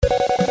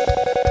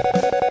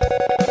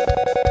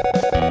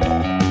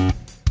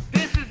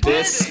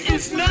This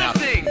is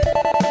nothing. A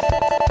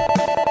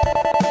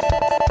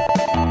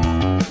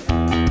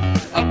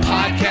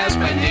podcast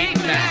by Nate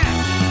and Matt.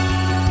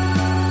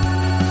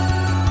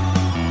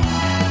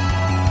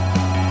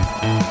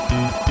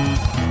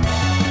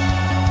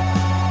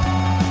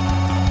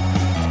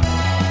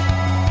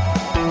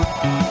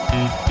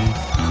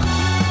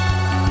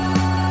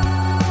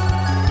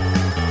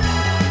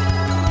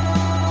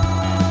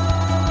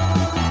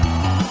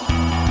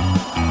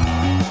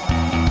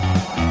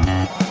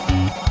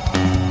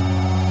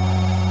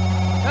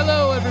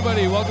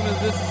 Welcome to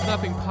This Is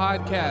Nothing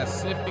podcast,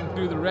 sifting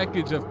through the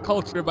wreckage of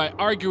culture by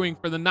arguing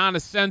for the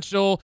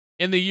non-essential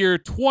in the year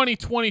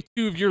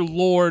 2022 of your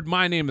Lord.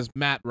 My name is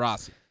Matt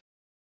Rossi.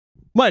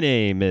 My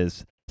name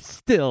is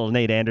still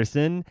Nate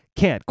Anderson.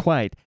 Can't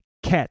quite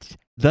catch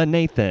the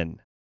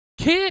Nathan.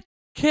 Can't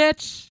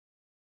catch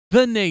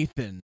the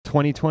Nathan.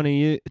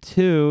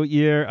 2022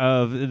 year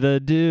of the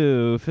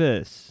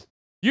doofus.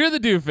 You're the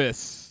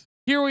doofus.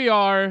 Here we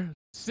are,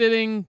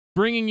 sitting,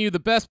 bringing you the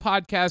best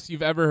podcast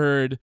you've ever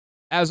heard.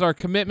 As our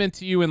commitment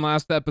to you in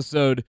last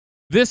episode,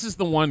 this is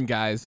the one,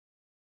 guys.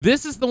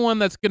 This is the one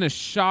that's going to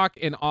shock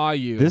and awe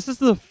you. This is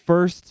the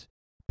first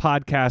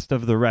podcast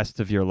of the rest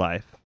of your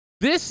life.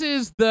 This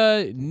is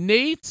the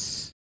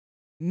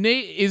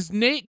Is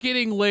Nate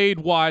Getting Laid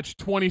Watch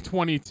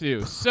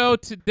 2022. So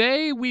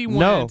today we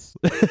went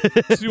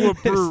to a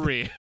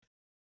brewery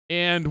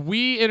and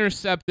we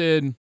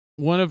intercepted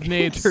one of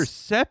Nate's...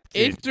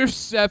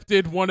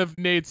 Intercepted one of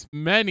Nate's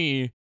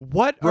many...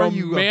 What are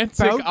you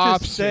about options.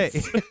 to say?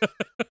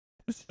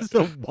 This is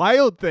a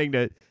wild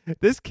thing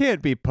this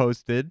can't be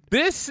posted.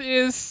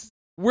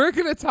 We're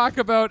going to talk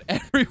about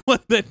everyone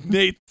that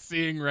Nate's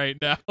seeing right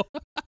now.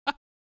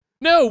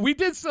 No, we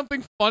did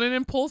something fun and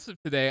impulsive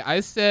today. I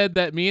said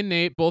that me and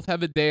Nate both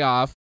have a day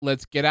off.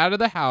 Let's get out of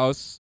the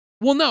house.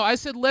 Well, no, I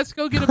said, let's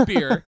go get a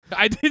beer.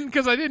 I didn't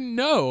because I didn't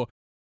know.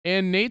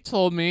 And Nate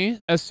told me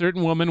a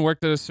certain woman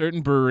worked at a certain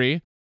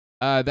brewery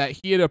that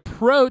he had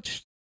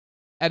approached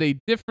at a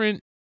different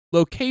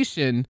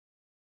location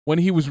when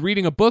he was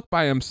reading a book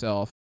by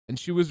himself, and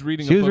she was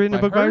reading a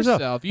book by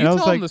herself. You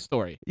tell him the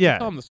story. Yeah,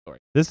 tell him the story.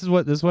 This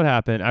is what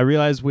happened. I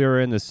realized we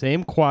were in the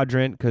same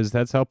quadrant because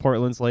that's how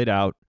Portland's laid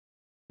out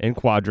in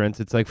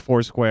quadrants. It's like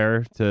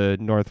Foursquare to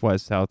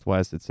northwest,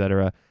 southwest,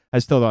 etc. I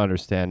still don't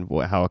understand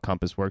how a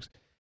compass works.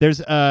 We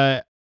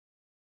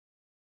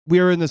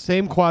were in the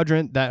same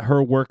quadrant that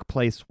her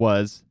workplace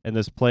was, and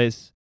this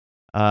place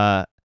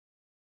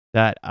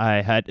that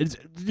I had.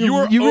 You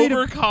were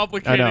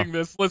overcomplicating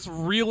this. Let's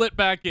reel it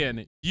back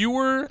in. You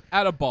were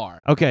at a bar.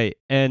 Okay,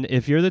 and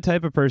if you're the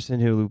type of person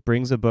who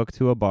brings a book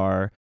to a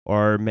bar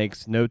or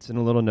makes notes in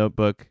a little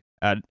notebook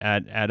at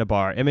a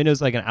bar, I mean, it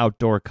was like an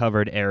outdoor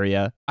covered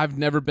area. I've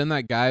never been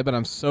that guy, but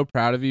I'm so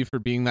proud of you for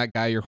being that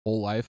guy your whole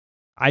life.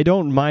 I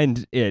don't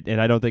mind it, and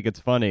I don't think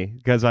it's funny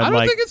because I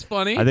don't think it's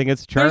funny. I think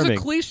it's charming. There's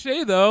a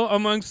cliche though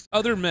amongst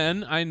other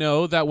men I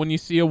know that when you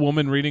see a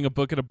woman reading a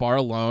book at a bar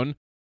alone,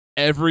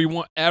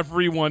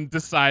 everyone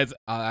decides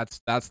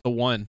that's the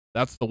one.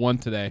 That's the one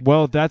today.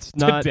 Well, that's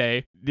not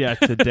today. Yeah,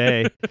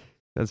 today.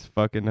 That's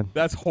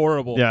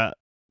horrible. Yeah.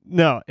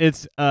 No,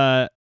 it's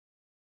I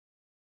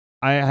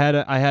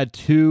had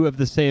two of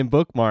the same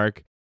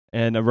bookmark,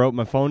 and I wrote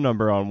my phone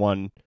number on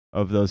one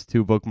of those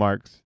two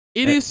bookmarks.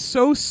 It is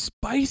so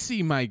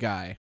spicy, my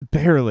guy.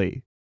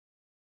 Barely.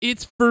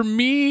 It's, for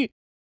me,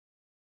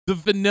 the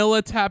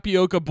vanilla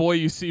tapioca boy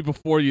you see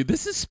before you.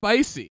 This is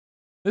spicy.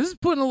 This is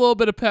putting a little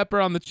bit of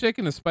pepper on the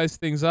chicken to spice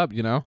things up,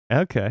 you know?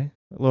 Okay.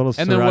 A little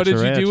And then what did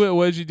ranch. you do?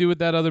 What did you do with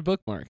that other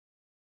bookmark?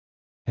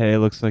 Hey, it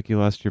looks like you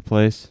lost your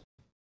place.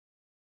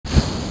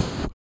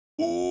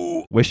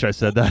 Ooh. Wish I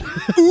said that.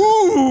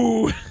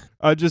 Ooh.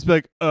 I'd just be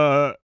like,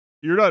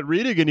 you're not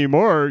reading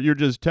anymore. You're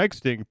just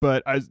texting.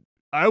 But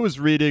I was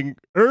reading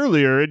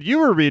earlier, and you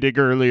were reading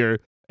earlier.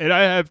 And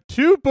I have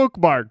two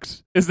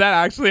bookmarks. Is that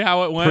actually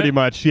how it went? Pretty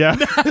much, yeah.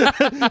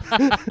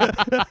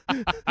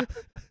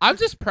 I'm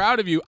just proud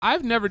of you.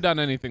 I've never done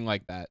anything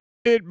like that.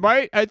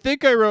 I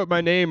think I wrote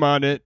my name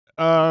on it.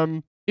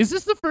 Is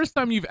this the first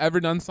time you've ever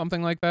done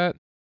something like that?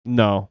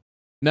 No.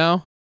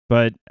 No?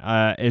 But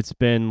it's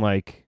been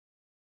like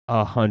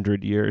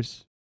 100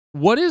 years.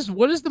 What is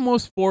the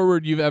most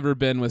forward you've ever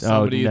been with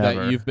somebody that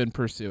never. you've been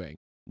pursuing?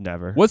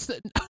 Never. What's the...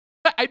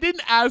 I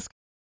didn't ask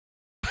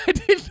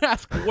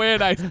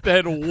when. I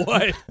said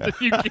what.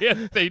 You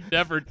can't say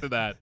never to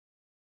that.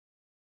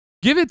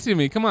 Give it to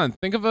me. Come on.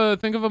 Think of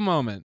a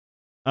moment.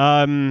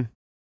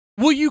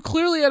 Well, you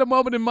clearly had a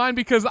moment in mind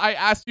because I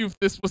asked you if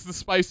this was the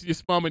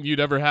spiciest moment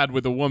you'd ever had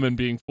with a woman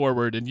being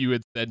forward, and you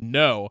had said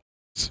no.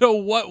 So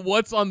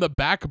what's on the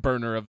back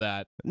burner of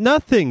that?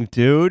 Nothing,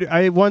 dude.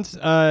 I once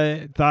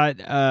thought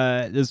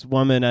this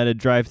woman at a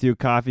drive-thru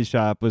coffee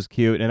shop was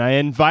cute, and I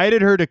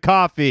invited her to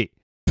coffee.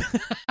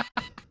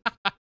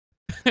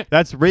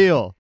 That's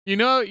real. You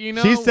know.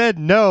 She said,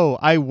 no,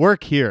 I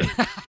work here.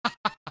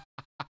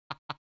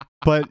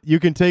 But you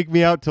can take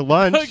me out to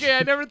lunch. Okay,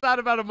 I never thought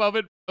about a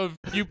moment of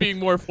you being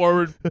more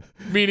forward,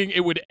 meaning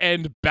it would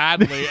end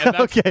badly. And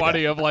that's Okay.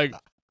 funny. Of like,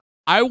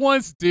 I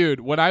once, dude,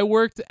 when I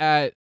worked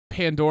at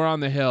Pandora on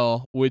the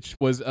Hill, which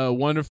was a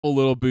wonderful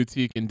little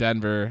boutique in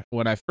Denver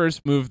when I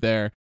first moved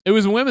there. It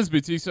was a women's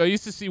boutique, so I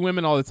used to see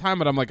women all the time,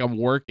 but I'm like, I'm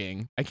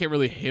working. I can't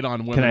really hit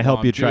on women. Can I help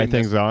while you I'm try doing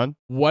things this. on?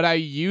 What I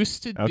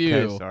used to do.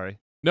 Okay, sorry.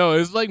 No, it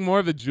was like more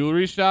of a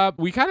jewelry shop.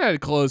 We kind of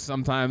had clothes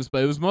sometimes,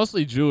 but it was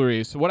mostly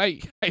jewelry. So I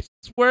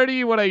swear to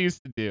you, what I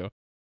used to do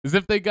is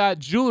if they got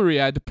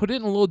jewelry, I had to put it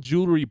in a little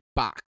jewelry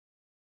box.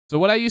 So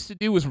what I used to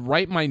do was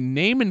write my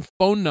name and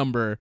phone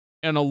number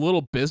on a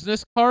little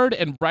business card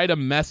and write a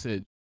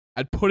message.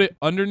 I'd put it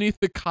underneath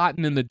the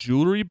cotton in the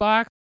jewelry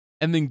box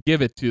and then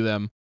give it to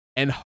them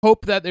and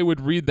hope that they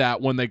would read that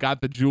when they got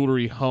the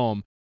jewelry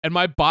home. And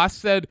my boss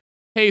said,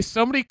 hey,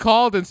 somebody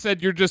called and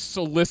said you're just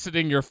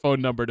soliciting your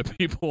phone number to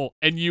people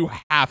and you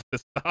have to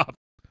stop.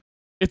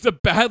 It's a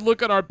bad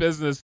look on our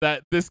business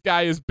that this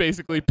guy is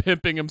basically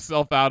pimping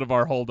himself out of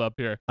our holdup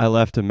here. I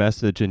left a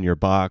message in your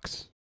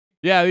box.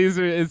 Yeah,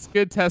 it's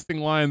good testing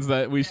lines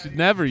that we should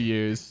never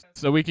use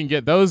so we can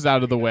get those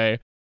out of the way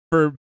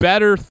for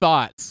better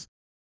thoughts.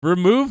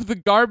 Remove the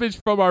garbage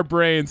from our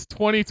brains.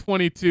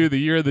 2022, the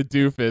year of the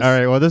doofus. All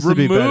right, well, this would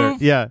be better.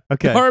 Remove Yeah,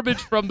 okay.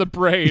 garbage from the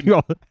brain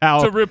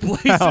How? to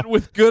replace it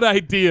with good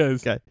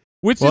ideas. Okay.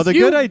 Which Well, is the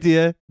good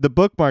idea, the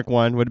bookmark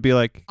one, would be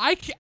like, I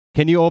can't.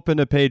 can you open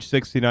to page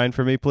 69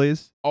 for me,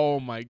 please? Oh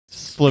my.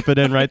 Slip it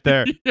in right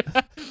there.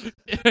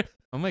 Yeah.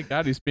 Oh my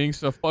God, he's being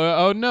so.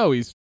 Oh no,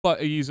 he's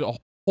a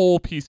whole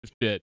piece of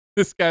shit.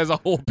 This guy's a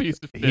whole piece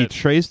of He shit.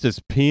 traced his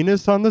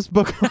penis on this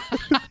bookmark.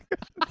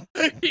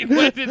 He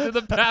went into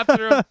the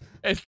bathroom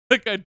and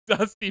took a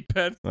dusty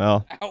pen,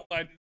 Well,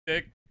 outlined his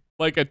dick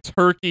like a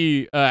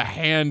turkey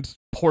hand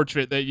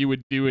portrait that you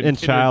would do in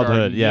childhood.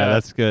 kindergarten. Yeah,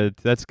 that's good.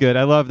 That's good.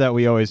 I love that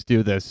we always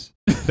do this.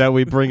 That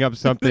we bring up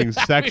something That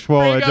we sexual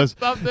bring and up just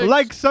something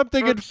like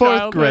something from in fourth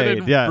childhood grade.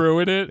 and Yeah.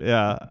 ruin it.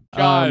 Yeah.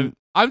 God,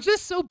 I'm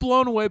just so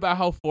blown away by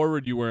how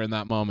forward you were in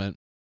that moment.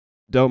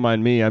 Don't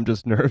mind me. I'm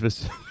just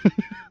nervous.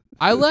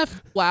 I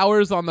left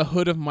flowers on the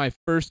hood of my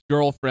first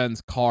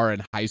girlfriend's car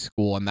in high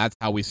school, and that's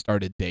how we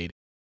started dating.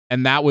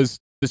 And that was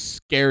the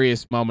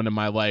scariest moment in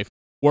my life,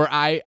 where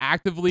I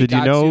actively Did you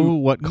got know to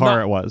what car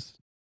not- it was?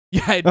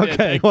 Yeah, I did. Okay.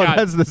 Thank Well, God.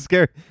 that's the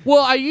scary.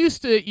 Well, I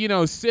used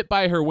to, sit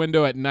by her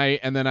window at night,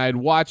 and then I'd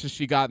watch as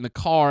she got in the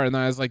car, and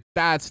then I was like,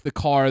 that's the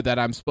car that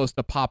I'm supposed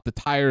to pop the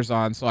tires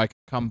on so I can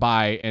come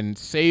by and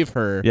save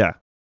her Yeah.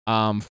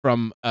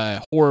 from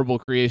a horrible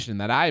creation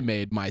that I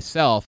made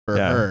myself for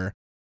Yeah. her.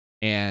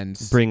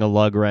 And Bring a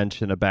lug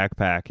wrench and a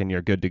backpack, and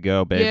you're good to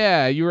go, babe.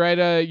 yeah, you write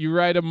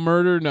a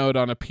murder note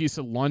on a piece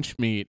of lunch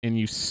meat, and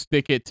you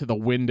stick it to the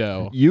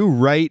window. You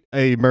write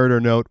a murder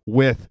note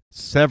with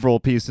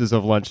several pieces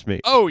of lunch meat.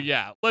 Oh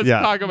yeah, let's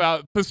Yeah. talk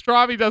about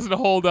pastrami doesn't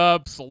hold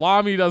up,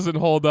 salami doesn't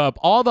hold up.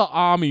 All the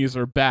amis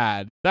are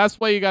bad. That's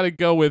why you got to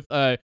go with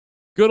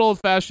good old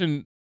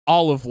fashioned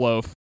olive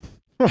loaf.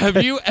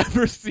 Have you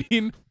ever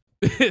seen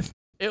this?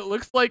 It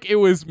looks like it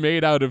was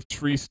made out of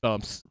tree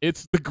stumps.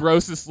 It's the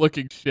grossest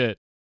looking shit.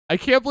 I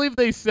can't believe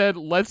they said,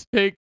 let's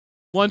take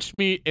lunch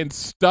meat and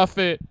stuff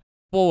it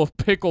full of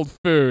pickled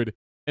food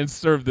and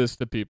serve this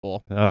to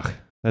people. Ugh,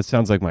 that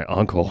sounds like my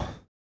uncle.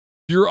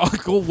 Your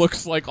uncle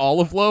looks like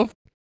olive loaf?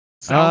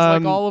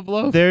 Sounds like olive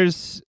loaf?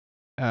 There's,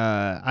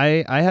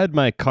 I had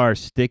my car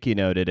sticky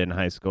noted in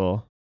high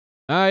school.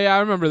 Yeah, I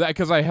remember that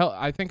because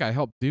I think I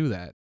helped do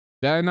that.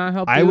 Did I not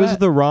help do I was that?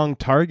 the wrong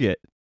target.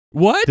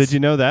 What? Did you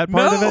know that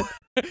part of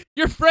it?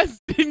 Your friends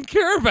didn't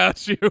care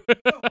about you.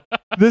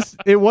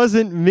 It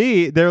wasn't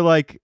me. They're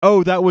like,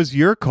 "Oh, that was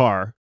your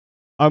car."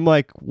 I'm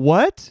like,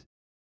 "What?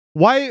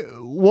 Why?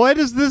 What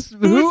is this?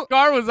 Whose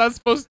car was that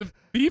supposed to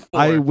be for?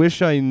 I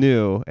wish I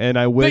knew, and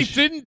I they wish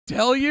didn't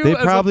tell you. they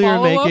as a probably are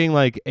follow-up? making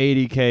like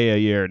 $80K a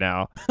year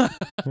now,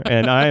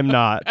 and I am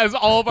not. As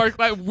all of our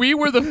class, we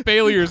were the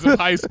failures of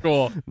high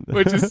school,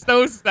 which is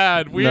so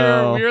sad.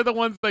 No. We're the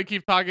ones that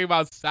keep talking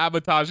about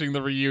sabotaging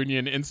the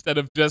reunion instead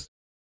of just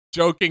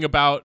joking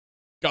about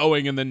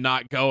going and then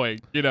not going.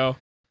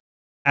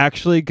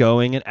 Actually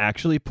going and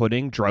actually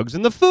putting drugs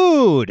in the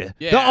food.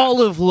 Yeah. The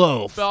olive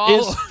loaf The ol-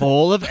 is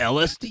full of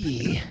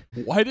LSD.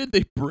 Why did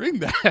they bring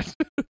that?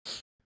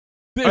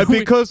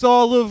 Because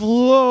olive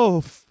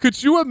loaf.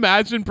 Could you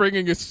imagine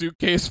bringing a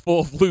suitcase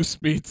full of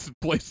loose meats and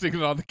placing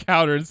it on the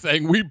counter and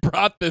saying, we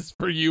brought this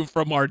for you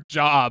from our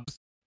jobs?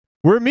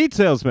 We're meat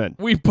salesmen.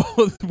 We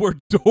both were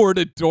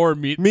door-to-door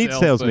meat Meat sales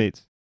salesmen.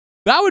 meats.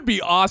 That would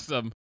be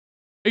awesome.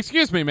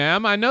 Excuse me,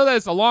 ma'am. I know that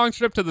it's a long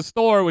trip to the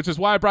store, which is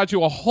why I brought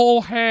you a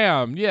whole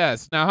ham.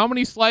 Yes. Now, how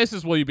many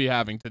slices will you be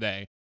having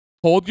today?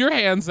 Hold your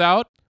hands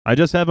out, I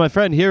just have my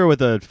friend here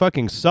with a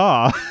fucking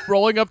saw.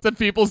 rolling up to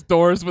people's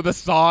doors with a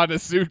saw and a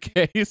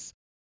suitcase.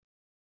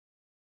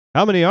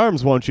 How many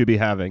arms won't you be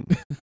having?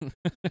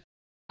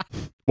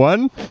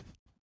 One?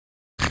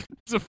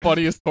 It's the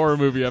funniest horror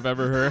movie I've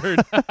ever heard.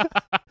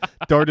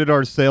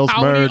 Door-to-door sales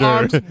How murder. many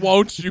arms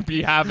won't you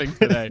be having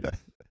today?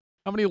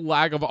 How many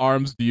lag of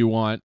arms do you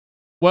want?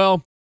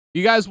 Well,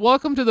 you guys,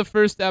 welcome to the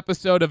first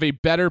episode of a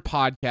Better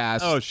Podcast.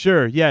 Oh,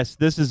 sure. Yes,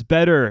 this is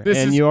better. This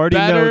and is you already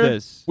better. know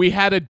this. We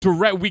had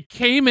we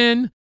came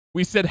in,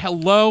 we said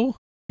hello.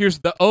 Here's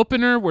the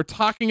opener. We're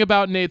talking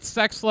about Nate's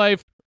sex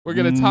life. We're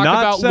going to talk Not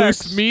about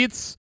sex. loose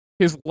meats,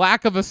 his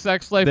lack of a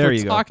sex life. There We're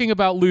you go. talking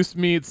about loose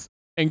meats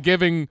and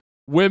giving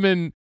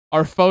women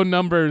our phone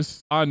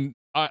numbers on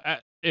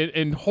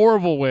in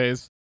horrible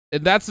ways.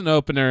 And that's an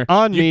opener.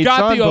 On you meats,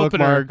 got on the opener.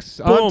 bookmarks,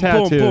 Boom, on boom,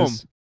 tattoos.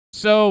 boom.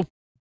 So,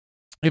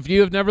 if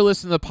you have never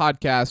listened to the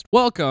podcast,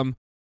 welcome.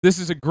 This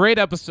is a great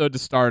episode to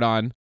start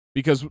on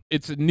because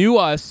it's a new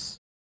us.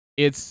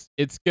 It's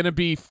going to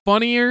be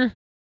funnier.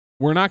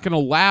 We're not going to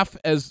laugh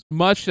as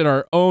much at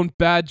our own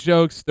bad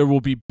jokes. There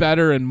will be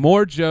better and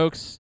more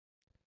jokes.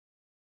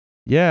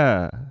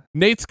 Yeah.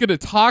 Nate's going to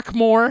talk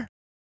more.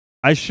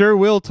 I sure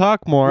will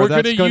talk more. We're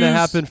That's gonna going to use-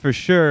 happen for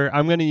sure.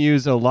 I'm going to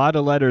use a lot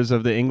of letters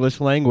of the English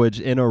language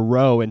in a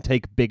row and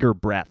take bigger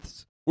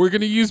breaths. We're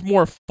going to use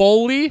more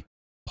Foley.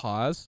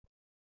 Pause.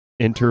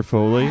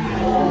 Interfoley.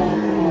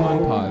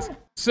 Unpause.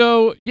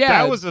 So,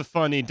 yeah. That was a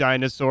funny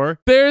dinosaur.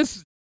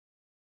 There's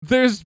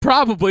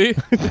probably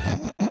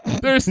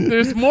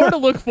there's more to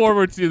look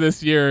forward to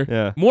this year.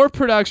 Yeah. More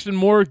production,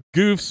 more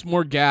goofs,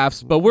 more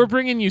gaffes, but we're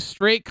bringing you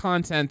straight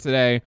content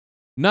today.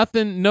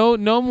 Nothing, no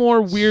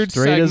more weird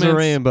Straight segments. as a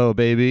rainbow,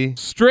 baby.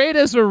 Straight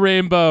as a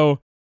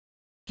rainbow,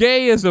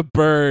 gay as a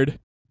bird.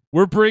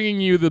 We're bringing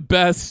you the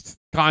best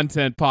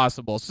content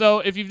possible. So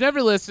if you've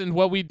never listened,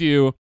 what we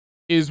do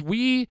is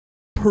we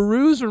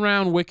peruse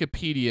around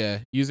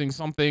Wikipedia using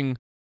something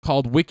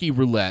called Wiki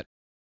Roulette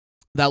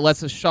that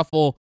lets us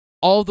shuffle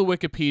all the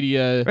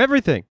Wikipedia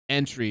Everything.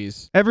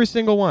 entries, Every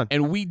single one.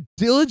 and we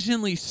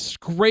diligently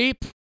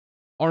scrape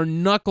our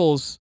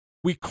knuckles.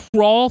 We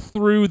crawl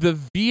through the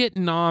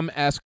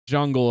Vietnam-esque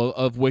jungle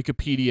of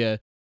Wikipedia,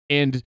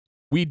 and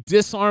we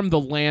disarm the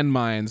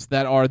landmines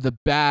that are the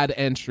bad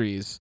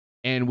entries,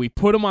 and we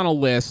put them on a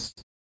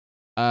list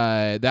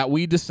that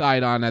we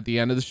decide on at the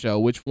end of the show,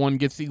 which one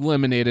gets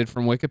eliminated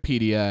from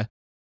Wikipedia.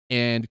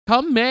 And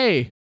come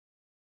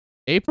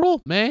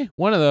April, May,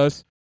 one of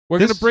those, we're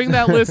going to bring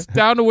that list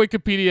down to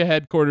Wikipedia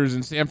headquarters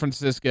in San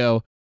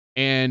Francisco,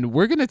 and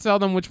we're going to tell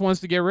them which ones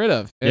to get rid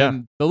of. And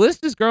Yeah. the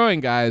list is growing,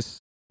 guys.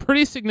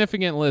 Pretty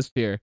significant list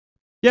here.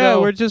 Yeah,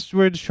 So-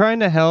 we're trying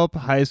to help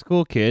high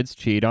school kids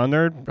cheat on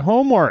their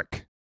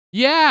homework.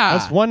 Yeah.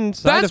 That's one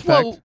side That's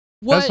effect. what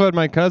That's what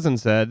my cousin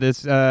said.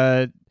 This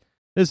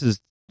is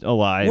a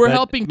lie. we're but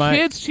helping my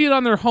kids cheat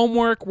on their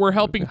homework. We're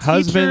helping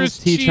husbands teachers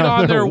teach cheat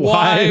on their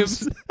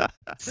wives. wives.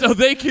 So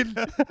they can.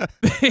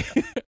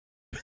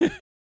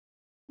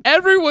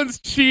 Everyone's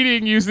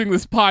cheating using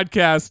this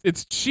podcast.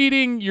 It's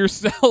cheating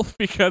yourself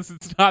because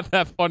it's not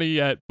that funny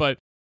yet. But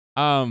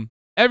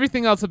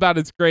everything else about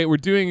it's great. We're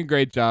doing a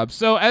great job.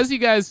 So as you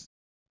guys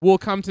will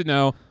come to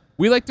know,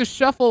 we like to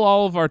shuffle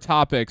all of our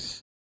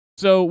topics.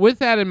 So with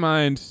that in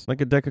mind,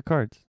 Like a deck of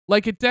cards.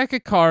 like a deck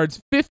of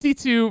cards,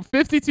 52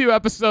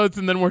 episodes,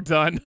 and then we're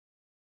done.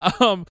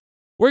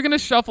 We're going to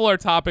shuffle our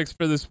topics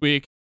for this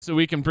week so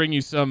we can bring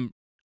you some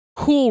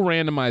cool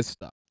randomized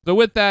stuff. So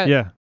with that,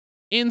 Yeah.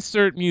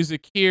 insert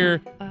music here.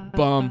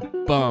 Bum,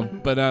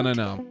 bum,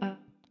 ba-da-na-no.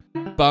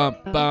 Bum,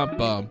 bum,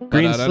 bum.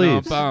 Green ba-da-da-no,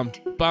 sleeves. Bum,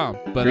 bum,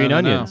 Green ba-da-na-no.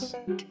 onions.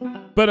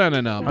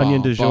 Ba-da-na-no.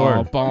 Onion du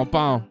jour. Bum,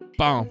 bum,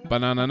 bum,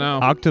 ba-da-na-no.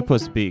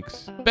 Octopus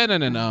beaks.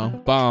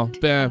 Ba-da-na-no. Bum,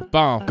 bam,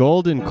 bum.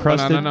 Gold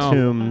encrusted Ba-da-na-no.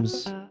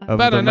 tombs of the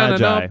Ba-da-na-na-no.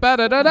 Magi.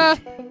 Ba-da-da-da.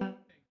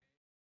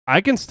 I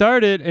can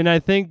start it, and I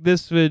think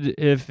this would,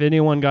 if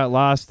anyone got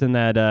lost in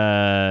that,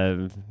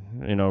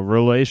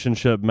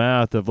 relationship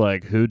math of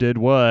like who did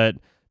what,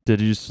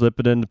 did you slip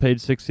it into page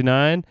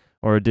 69,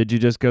 or did you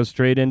just go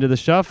straight into the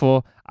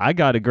shuffle? I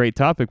got a great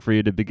topic for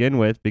you to begin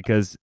with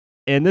because,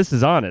 and this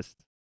is honest,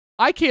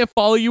 I can't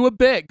follow you a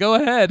bit. Go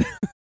ahead.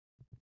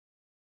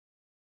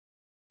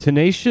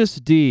 Tenacious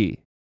D.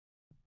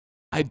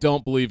 I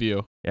don't believe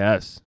you.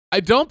 Yes. I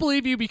don't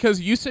believe you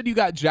because you said you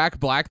got Jack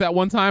Black that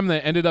one time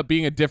that ended up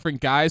being a different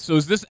guy. So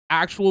is this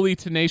actually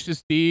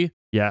Tenacious D?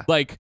 Yeah.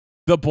 Like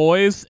the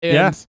boys?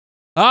 And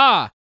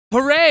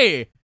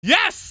hooray!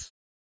 Yes!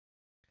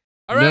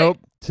 All right. Nope.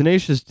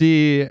 Tenacious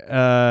D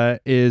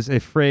is a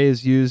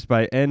phrase used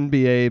by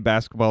NBA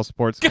basketball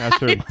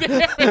sportscaster. God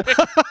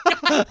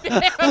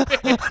damn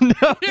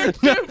it. no, You're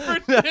 2 for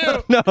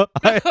 2.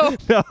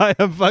 no, I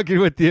am fucking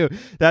with you.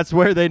 That's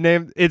where they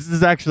named.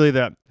 It's actually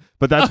them,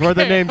 but that's where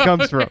the name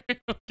comes from.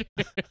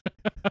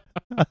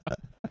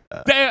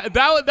 Damn,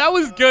 that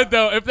was good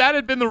though. If that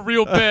had been the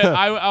real bit,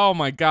 oh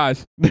my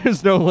gosh.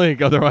 There's no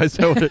link, otherwise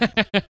I would.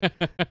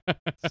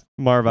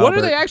 Marv What are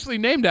Albert. they actually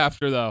named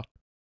after though?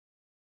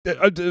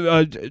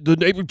 The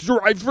name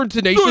derived from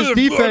tenacious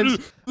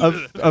defense,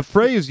 a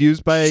phrase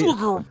used by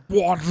Sugar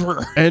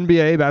water.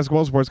 NBA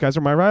basketball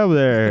sportscaster Marv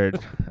Albert.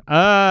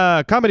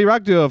 Comedy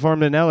rock duo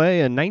formed in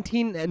LA in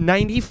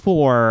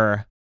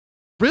 1994.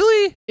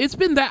 Really? It's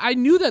been that. I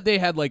knew that they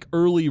had like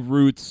early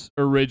roots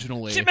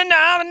originally.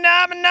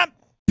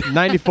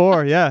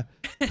 94, yeah.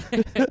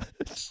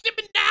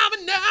 Sipping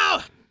down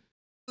now.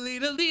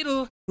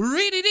 Little,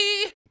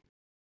 reedy.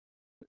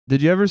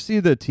 Did you ever see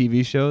the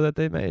TV show that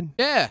they made?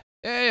 Yeah.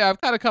 I've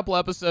got a couple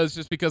episodes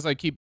just because I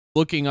keep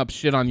looking up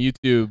shit on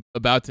YouTube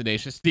about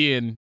Tenacious D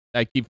and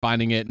I keep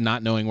finding it and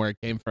not knowing where it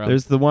came from.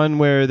 There's the one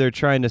where they're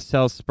trying to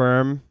sell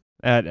sperm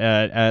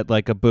at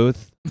like a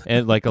booth,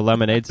 and like a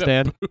lemonade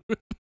stand,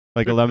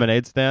 like a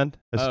lemonade stand,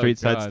 a Oh, street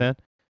side God. stand.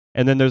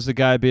 And then there's the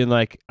guy being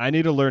like, I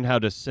need to learn how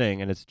to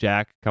sing. And it's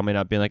Jack coming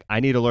up being like, I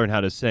need to learn how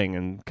to sing.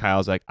 And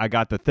Kyle's like, I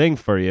got the thing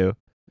for you.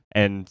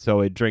 And so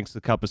he drinks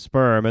the cup of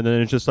sperm. And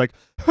then it's just like,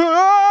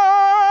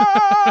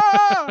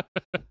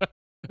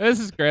 This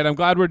is great. I'm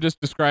glad we're just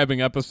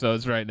describing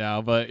episodes right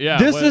now. But yeah,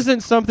 this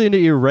isn't something to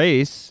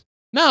erase.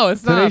 No,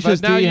 it's not.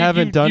 Tenacious But now D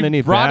haven't done you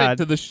any brought bad. it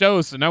to the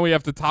show, so now we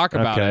have to talk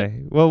about it.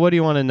 Okay. Well, what do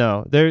you want to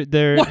know? Their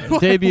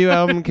What? debut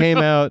album came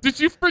out. Did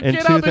you forget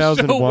how the show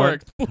 2001.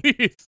 worked?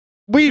 Please.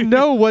 We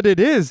know what it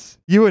is.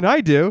 You and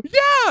I do.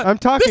 Yeah. I'm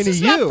talking This to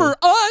is you. not for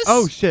us.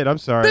 Oh shit! I'm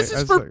sorry. This I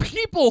is was for like-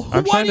 people.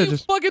 I'm Why trying do to you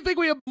just- fucking think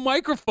we have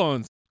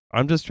microphones?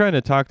 I'm just trying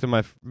to talk to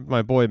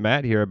my boy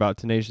Matt here about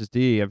Tenacious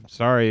D. I'm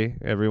sorry,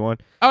 everyone.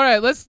 All right,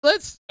 let's.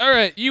 All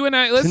right, you and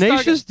I. Let's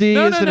Tenacious talk. D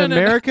No, is no, an no, no,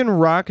 no. American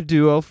rock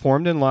duo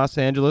formed in Los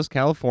Angeles,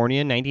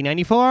 California in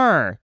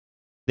 1994.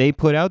 They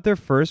put out their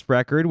first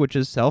record, which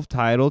is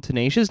self-titled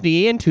Tenacious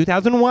D, in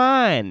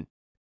 2001.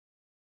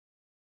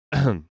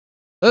 That's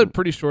a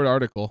pretty short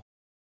article.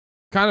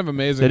 Kind of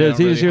amazing. It they is.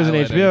 don't Here's really an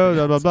highlight HBO. anything.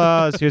 Blah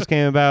blah blah. Here's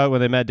came about when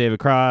they met David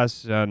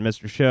Cross on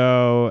Mr.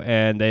 Show,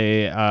 and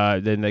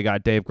then they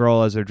got Dave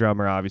Grohl as their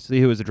drummer, obviously,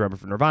 who was a drummer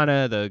for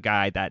Nirvana, the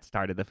guy that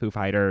started the Foo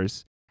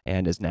Fighters,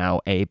 and is now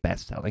a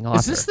best-selling author.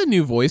 Is this the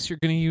new voice you're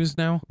going to use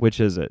now?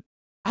 Which is it?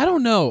 I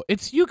don't know.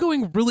 It's you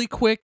going really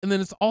quick, and then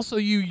it's also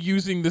you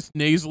using this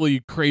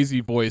nasally,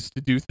 crazy voice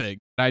to do things.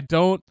 I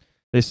don't.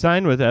 They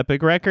signed with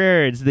Epic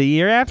Records the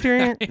year after.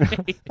 I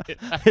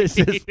It's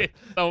hate just- it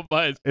so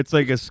much. It's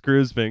like a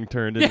screws being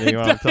turned into Yeah, you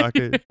while I'm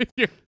talking.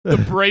 The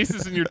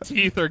braces in your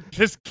teeth are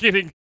just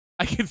getting.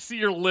 I can see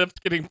your lips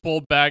getting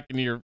pulled back, and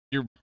your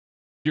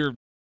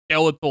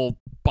skeletal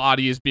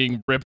body is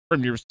being ripped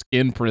from your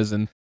skin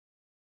prison.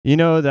 You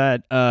know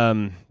that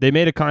they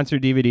made a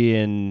concert DVD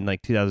in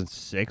like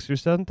 2006 or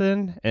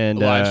something, and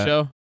The live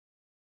show.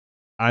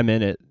 I'm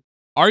in it.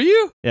 Are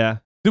you? Yeah.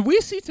 Did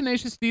we see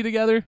Tenacious D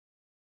together?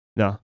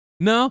 No.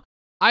 No.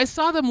 I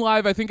saw them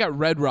live, I think, at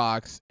Red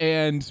Rocks.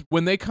 And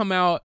when they come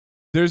out,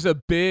 there's a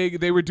big.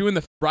 They were doing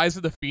the Rise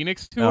of the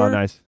Phoenix tour. Oh,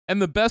 nice.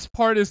 And the best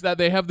part is that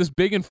they have this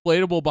big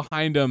inflatable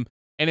behind them,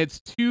 and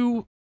it's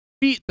 2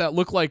 feet that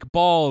look like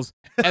balls.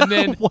 And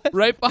then What?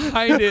 right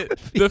behind it,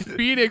 the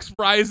Phoenix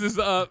rises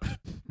up.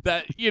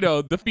 That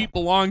the feet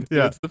belong to.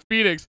 Yeah. It's the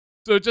Phoenix.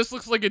 So it just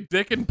looks like a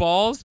dick and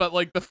balls, but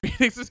like the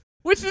Phoenix is,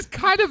 which is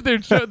kind of their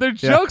their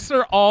jokes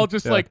are all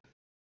just Yeah. like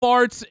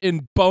farts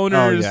and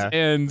boners yeah.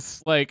 and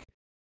like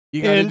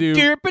you gotta do.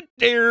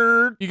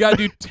 You gotta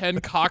do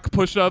 10 cock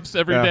push-ups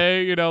every Yeah.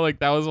 day. Like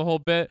that was a whole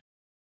bit.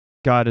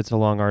 God, it's a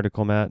long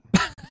article, Matt.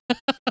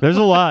 There's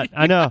a lot.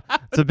 I know.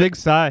 It's a big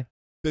sigh.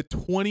 The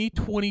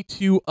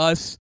 2022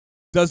 us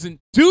doesn't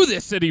do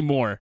this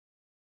anymore.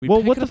 We Well,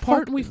 pick what it the apart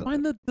fuck- and we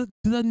find the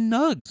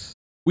nugs.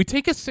 We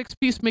take a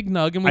 6-piece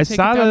McNug and we I take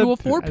saw it down to a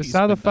the 4-piece. I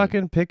saw the McNug.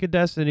 fucking Pick a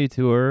Destiny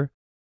tour,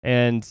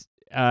 and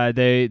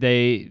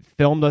they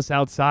filmed us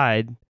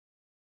outside.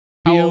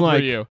 How being old like,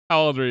 were you?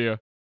 How old were you?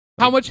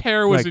 How much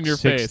hair was like in your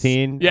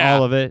 16, face? Yeah,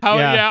 all of it. How,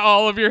 yeah.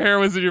 all of your hair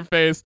was in your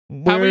face. How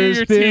many of Where's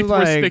your been teeth were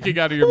like, sticking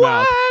out of your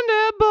mouth?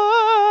 Wonder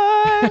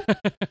boy,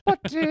 what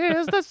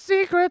is the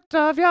secret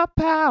of your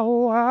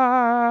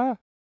power?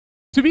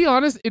 To be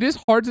honest, it is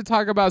hard to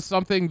talk about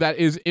something that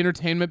is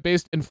entertainment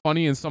based and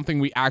funny and something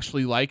we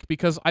actually like,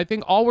 because I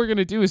think all we're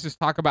gonna do is just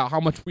talk about how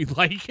much we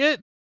like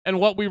it and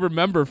what we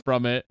remember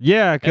from it.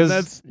 Yeah, because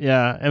that's-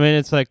 I mean,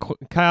 it's like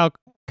Kyle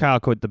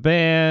quit the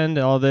band.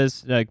 All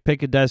this, like,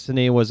 Pick a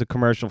Destiny was a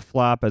commercial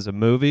flop as a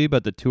movie,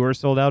 but the tour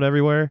sold out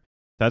everywhere.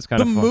 That's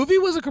kind The of fun. movie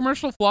was a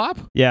commercial flop?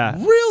 Yeah,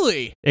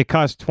 Really? it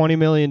cost $20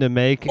 million to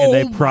make, and Oh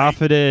they my-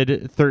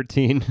 profited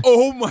 13.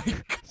 Oh my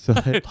god. So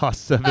they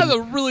lost 7. That's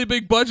a really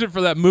big budget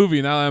for that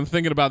movie. Now that I'm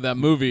thinking about that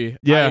movie,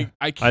 Yeah,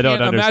 I can't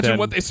don't imagine understand.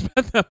 what they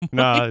spent that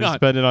Nah, money they on.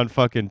 spend it on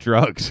fucking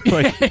drugs.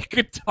 Like,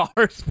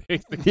 Guitars,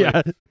 basically.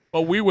 yeah,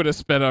 What we would have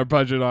spent our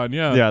budget on,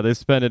 yeah. yeah, they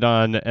spent it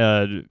on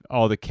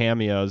all the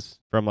cameos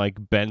from like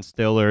Ben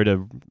Stiller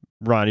to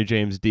Ronnie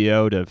James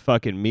Dio to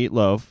fucking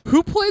Meatloaf.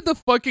 Who played the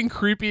fucking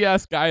creepy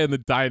ass guy in the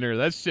diner?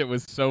 That shit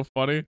was so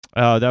funny.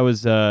 Oh, that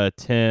was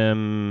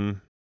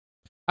Tim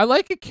I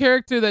like a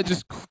character that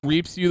just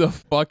creeps you the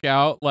fuck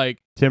out. Like,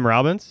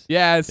 Robbins.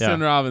 yeah, it's Yeah.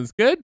 Tim Robbins.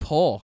 Good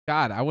pull.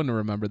 God, I wouldn't have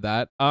remembered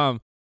that. It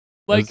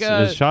was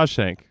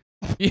Shawshank.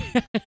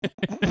 yeah.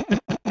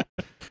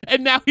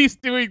 And now he's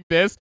doing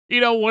this.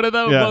 One of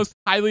the Yeah. most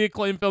highly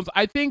acclaimed films.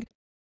 I think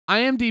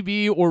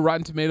IMDb or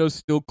Rotten Tomatoes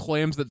still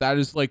claims that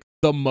is like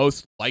the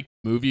most liked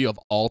movie of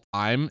all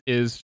time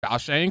is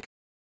Shawshank.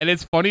 And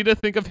it's funny to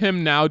think of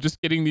him now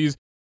just getting these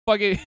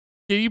fucking.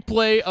 Can you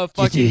play a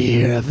fucking?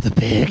 hear of the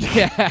pig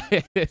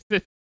Yeah.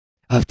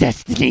 of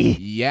destiny?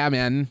 Yeah,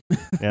 man.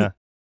 Yeah.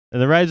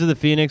 And the Rise of the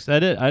Phoenix. I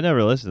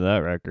never listened to that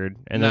record.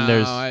 And then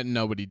there's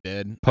nobody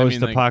did.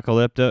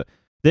 Post-Apocalypto.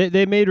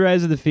 They made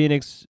Rise of the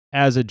Phoenix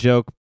as a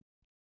joke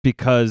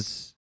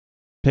because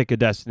Pick a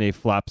Destiny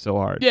flopped so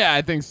hard. Yeah,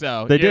 I think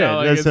so. They did.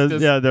 It's just-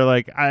 Yeah, they're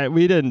like,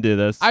 we didn't do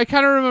this. I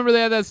kind of remember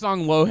they had that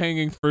song "Low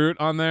Hanging Fruit"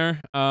 on there.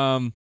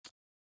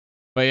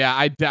 But yeah,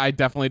 I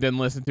definitely didn't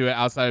listen to it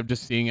outside of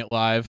just seeing it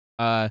live.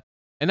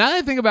 And now that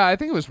I think about it, I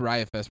think it was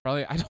Riot Fest.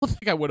 Probably, I don't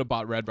think I would have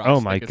bought Red Rocks. Oh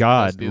my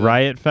God,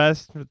 Riot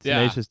Fest with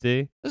Tenacious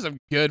D. There's some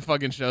good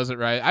fucking shows at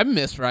Riot. I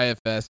miss Riot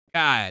Fest.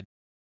 God,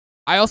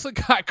 I also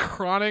got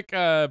chronic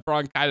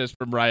bronchitis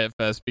from Riot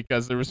Fest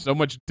because there was so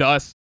much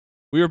dust.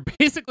 We were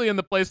basically in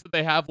the place that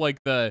they have like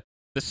the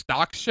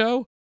stock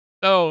show,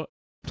 so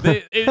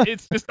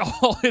it's just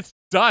it's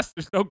dust.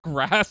 There's no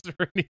grass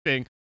or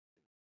anything.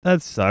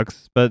 That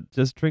sucks, but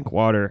just drink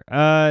water.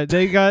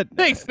 They got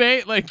Thanks,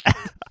 Nate. Like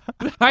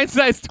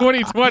hindsight's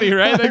 2020,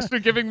 right? Thanks for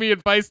giving me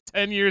advice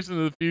 10 years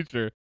into the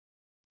future.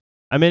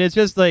 I mean, it's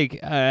just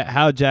like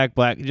how Jack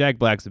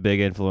Black's a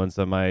big influence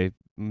on my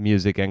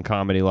music and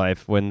comedy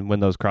life when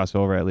those cross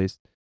over, at least.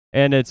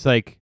 And it's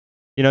like,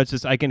 you know, it's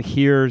just I can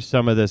hear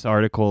some of this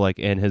article like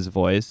in his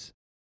voice.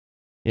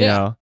 You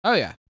know? Oh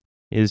yeah.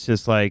 It's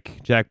just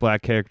like Jack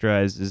Black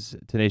characterizes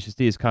Tenacious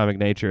D's comic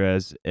nature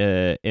as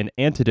an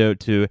antidote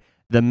to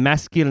the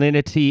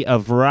masculinity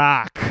of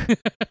rock.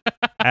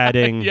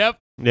 Adding, Yep.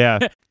 Yeah.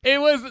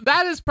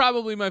 That is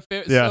probably my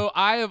favorite. Yeah. So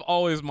I have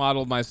always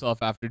modeled myself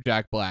after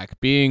Jack Black,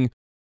 being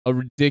a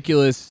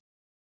ridiculously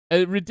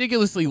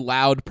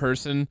loud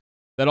person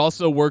that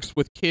also works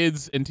with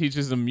kids and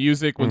teaches them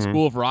music. When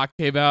School of Rock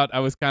came out,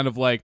 I was kind of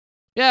like,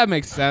 yeah, it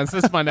makes sense.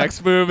 This is my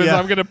next move is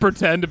I'm going to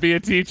pretend to be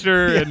a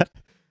teacher and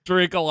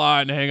drink a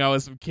lot and hang out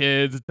with some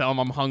kids and tell them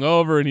I'm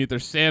hungover and eat their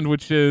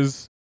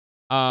sandwiches.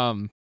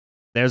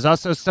 There's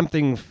also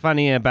something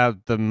funny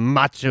about the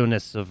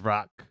macho-ness of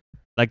rock.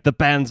 Like the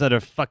bands that are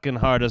fucking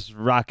hardest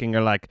rocking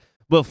are like,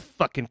 we'll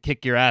fucking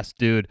kick your ass,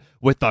 dude,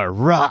 with our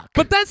rock.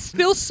 But that's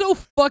still so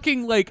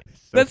fucking like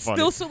that's funny.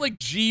 still so like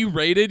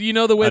G-rated. You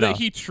know, the way that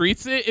he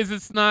treats it is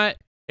it's not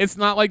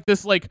like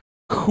this like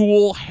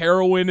cool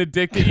heroin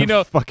addicted. You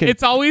know, Fucking-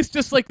 it's always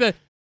just like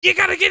you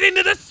gotta get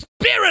into the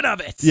spirit of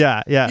it.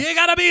 Yeah. You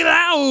gotta be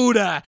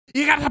loud.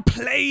 You gotta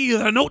play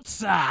the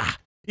notes.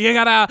 You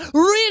gotta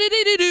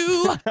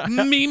do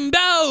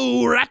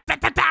mimbo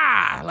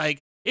rat-ta-ta-ta. Like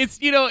it's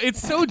it's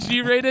so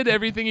G-rated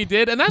everything he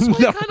did, and that's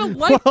why I kind of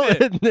liked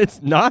it.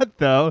 It's not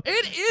though.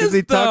 It Because is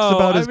he talks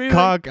about his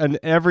cock on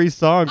every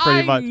song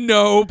pretty much. I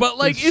know, but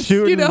like He's it's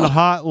shooting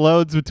hot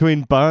loads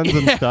between buns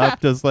and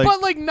stuff, just like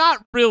but like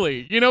not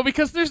really,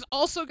 because there's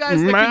also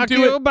guys that can Mark do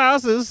your it.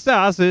 boss's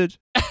sausage.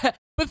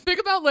 But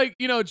think about like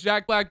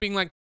Jack Black being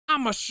like,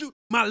 "I'ma shoot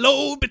my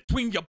load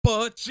between your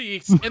butt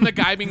cheeks," and the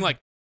guy being like,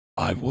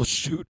 "I will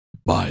shoot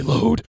my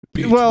load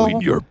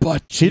between your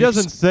butt cheeks." He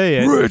doesn't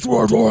say it.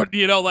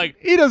 Like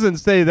He doesn't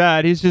say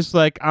that. He's just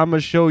like, I'm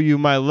gonna show you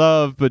my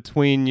love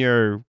between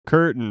your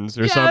curtains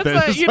or something.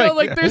 It's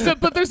like,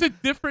 It's there's a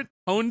different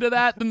tone to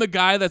that than the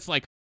guy that's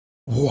like,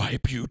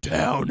 wipe you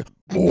down,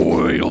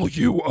 oil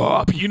you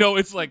up.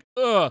 It's like,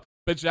 ugh.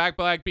 But Jack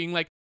Black being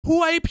like,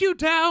 wipe you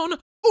down,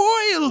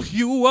 oil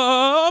you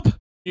up.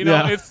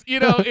 It's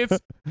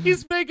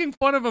he's making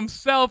fun of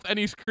himself and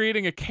he's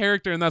creating a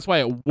character, and that's why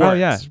it works. Oh,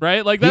 yeah.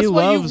 Right? Like that's he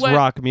why loves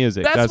rock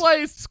music. That's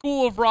why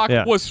School of Rock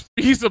was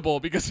feasible,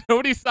 because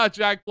nobody saw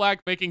Jack Black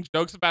making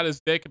jokes about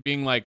his dick and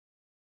being like,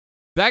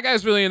 that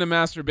guy's really into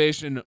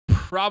masturbation.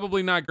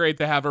 Probably not great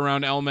to have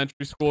around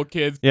elementary school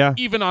kids. Yeah.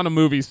 Even on a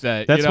movie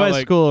set. That's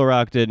why School of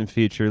Rock didn't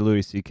feature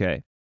Louis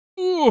C.K.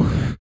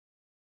 Ooh.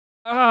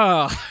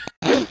 Ow.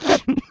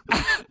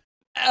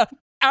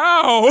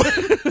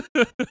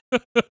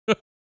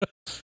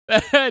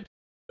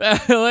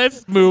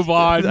 Let's move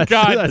on.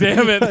 God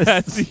damn it.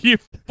 That's you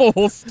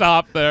full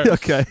stop there.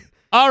 Okay.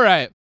 All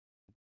right.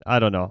 I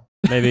don't know.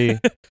 Maybe.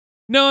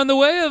 No, in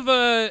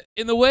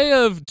the way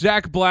of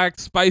Jack Black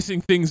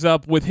spicing things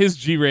up with his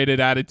G-rated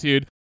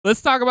attitude,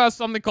 let's talk about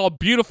something called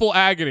Beautiful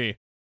Agony.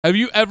 Have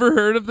you ever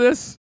heard of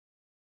this?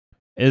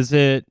 Is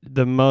it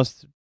the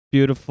most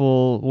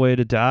beautiful way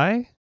to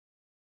die?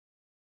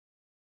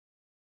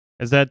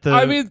 Is that the...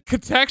 I mean,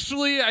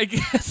 contextually, I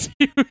guess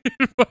you would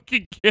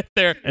fucking get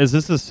there. Is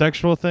this a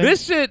sexual thing?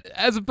 This shit,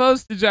 as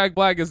opposed to Jack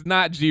Black, is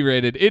not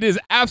G-rated. It is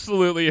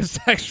absolutely a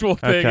sexual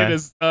thing. Okay. It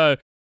is, all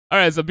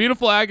right, so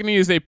Beautiful Agony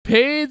is a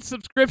paid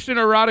subscription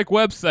erotic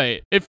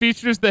website. It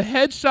features the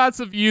headshots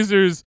of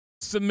users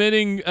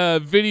submitting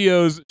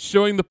videos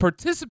showing the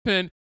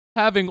participant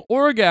having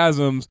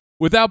orgasms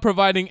without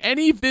providing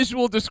any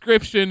visual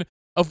description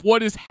of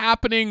what is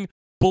happening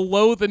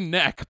below the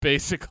neck,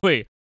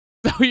 basically.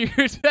 So you're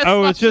just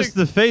it's just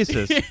the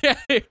faces. Yeah,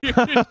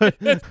 you're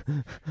just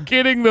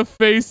getting the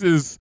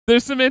faces.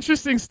 There's some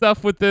interesting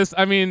stuff with this.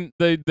 I mean,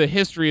 the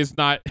history is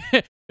not...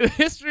 The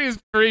history is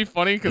pretty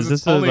funny because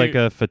is this like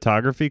a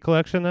photography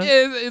collection then?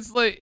 It's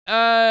like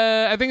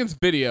I think it's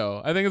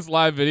video. I think it's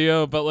live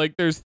video, but like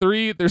there's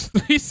three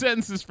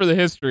sentences for the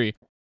history.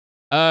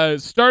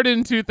 Started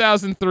in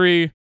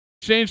 2003,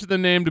 changed the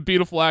name to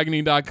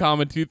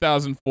beautifulagony.com in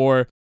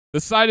 2004.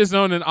 The site is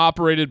owned and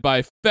operated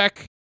by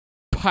Feck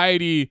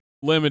Piety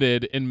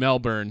Limited in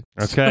Melbourne.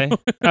 Okay.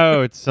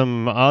 Oh, it's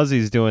some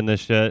Aussies doing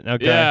this shit.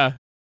 Okay. Yeah.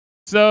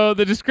 So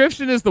the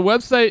description is the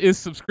website is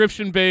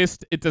subscription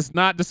based. It does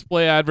not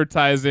display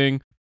advertising.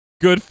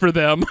 Good for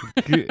them.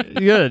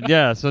 Good,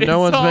 yeah. So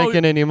no It's one's all-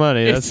 making any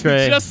money. That's It's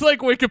great. just like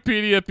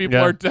Wikipedia. People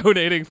Yeah. are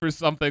donating for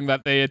something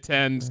that they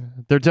attend.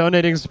 They're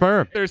donating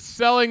sperm. They're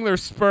selling their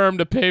sperm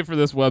to pay for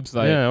this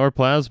website. Yeah, or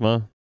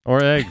plasma,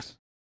 or eggs.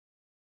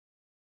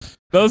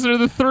 Those are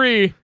the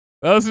three.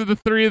 Those are the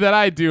three that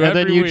I do And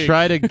every then you week.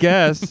 try to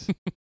guess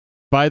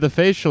by the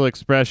facial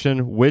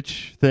expression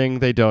which thing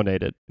they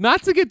donated.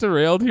 Not to get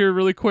derailed here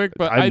really quick,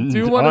 but I I'm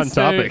do want on to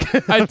say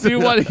topic. I do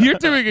want. You're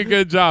doing a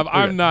good job. Okay.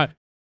 I'm not.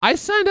 I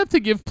signed up to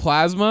give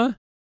plasma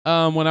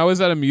when I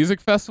was at a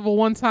music festival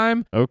one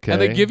time, Okay.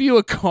 and they give you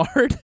a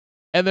card,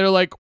 and they're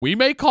like, "We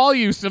may call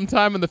you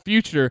sometime in the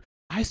future."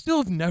 I still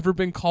have never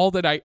been called,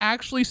 and I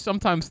actually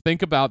sometimes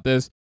think about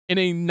this in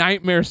a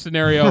nightmare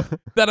scenario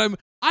that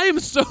I am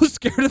so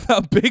scared of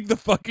how big the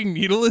fucking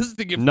needle is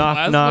to give knock,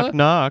 plasma. knock,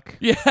 knock.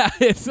 Yeah,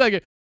 it's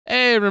like,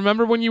 hey,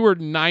 remember when you were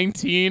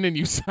 19 and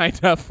you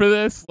signed up for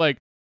this? Like,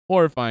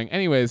 horrifying.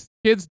 Anyways,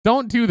 kids,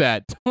 don't do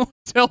that. Don't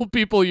tell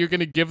people you're going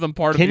to give them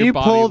part Can of your you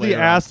body pull the later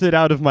on. acid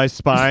out of my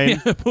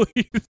spine? Yeah,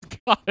 please.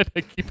 God,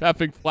 I keep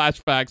having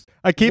flashbacks.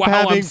 I keep While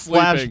I'm having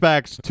sleeping.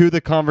 flashbacks to the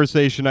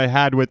conversation I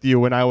had with you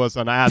when I was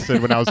on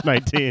acid when I was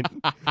 19.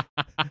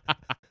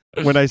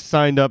 When I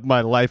signed up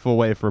my life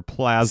away for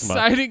plasma.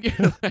 Signing it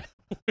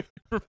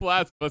for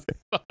plasma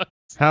sucks.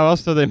 How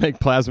else do they make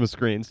plasma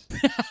screens?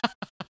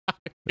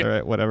 All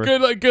right, whatever.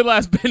 Good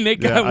last bit.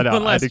 Nick Yeah, I got know.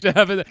 one I last had to-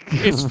 jab.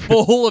 It's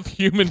full of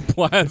human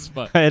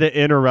plasma. I had to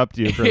interrupt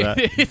you for that.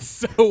 It's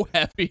so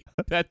heavy.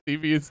 That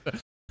TV is.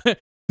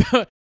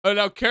 Oh,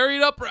 now carry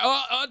it up.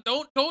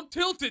 Don't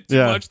tilt it too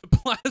Yeah. much. The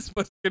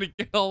plasma's gonna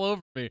get all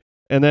over me.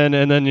 And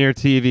then your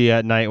TV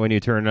at night when you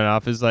turn it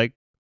off is like,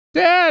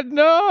 Dad,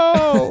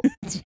 no.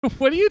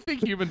 What do you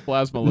think human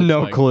plasma looks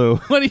No like? clue.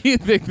 What do you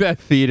think that?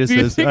 Do you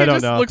Fetuses. think I it don't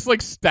just know. looks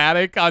like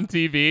static on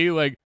TV?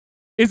 Like,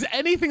 is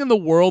anything in the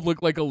world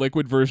look like a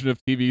liquid version of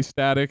TV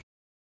static?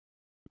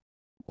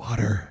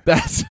 Water.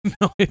 That's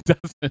no, it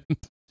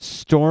doesn't.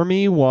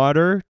 Stormy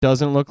water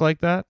doesn't look like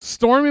that.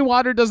 Stormy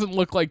water doesn't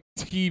look like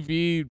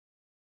TV.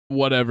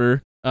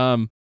 Whatever.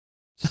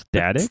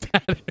 Static.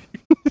 Static.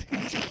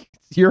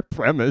 It's your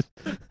premise.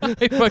 I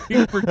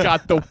fucking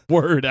forgot the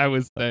word I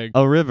was saying.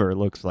 A river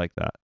looks like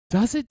that.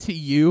 Does it to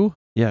you?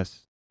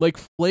 Yes. Like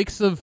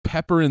flakes of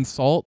pepper and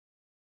salt?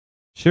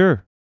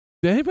 Sure.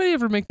 Did anybody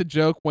ever make the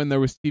joke when there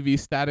was TV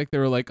static? They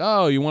were like,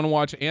 oh, you want to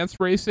watch ants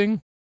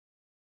racing?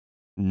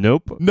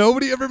 Nope.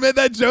 Nobody ever made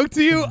that joke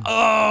to you?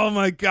 Oh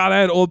my God. I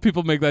had old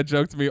people make that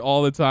joke to me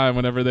all the time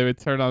whenever they would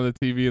turn on the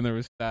TV and there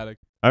was static.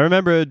 I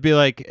remember it'd be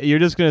like, you're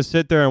just going to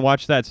sit there and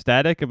watch that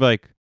static and be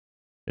like,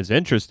 it's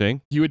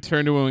interesting. You would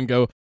turn to him and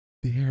go,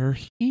 they're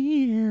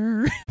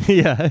here.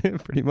 Yeah,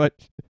 pretty much.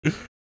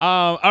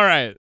 All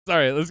right.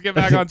 Sorry. Let's get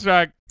back on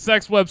track.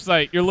 Sex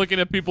website. You're looking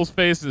at people's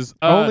faces.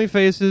 Only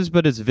faces,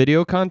 but it's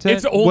video content?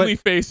 It's only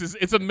faces.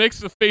 It's a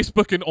mix of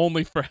Facebook and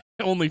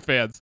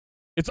OnlyFans.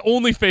 It's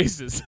only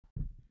faces.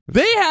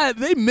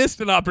 They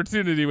missed an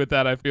opportunity with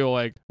that, I feel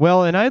like.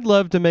 Well, and I'd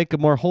love to make a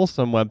more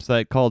wholesome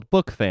website called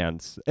Book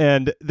Fans.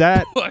 And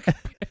that Look,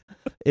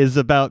 is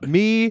about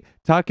me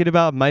talking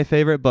about my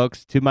favorite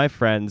books to my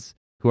friends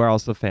who are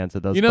also fans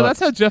of those you know, books. that's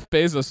how Jeff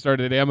Bezos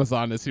started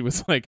Amazon, is he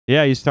was like,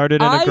 Yeah, you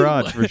started in I a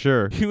garage for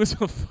sure. he was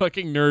a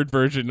fucking nerd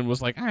version and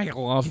was like, I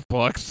love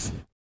books.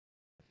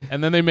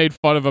 And then they made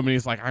fun of him and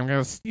he's like, I'm going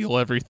to steal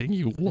everything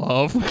you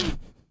love.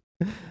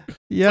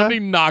 Yeah. Somebody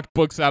knocked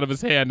books out of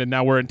his hand and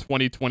now we're in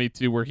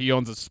 2022 where he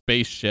owns a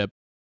spaceship.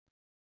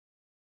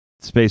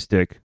 Space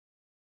Dick.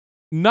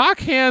 Knock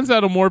hands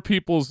out of more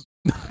people's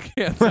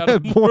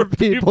More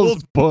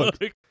people's books.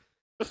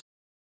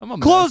 I'm a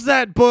Close mess.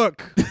 that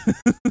book.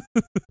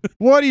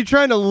 What are you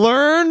trying to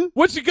learn?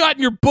 What you got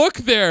in your book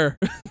there?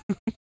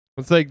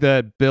 It's like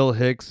that Bill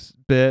Hicks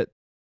bit.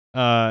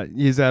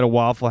 He's at a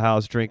Waffle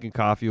House drinking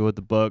coffee with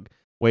the book.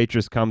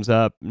 Waitress comes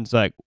up and it's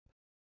like,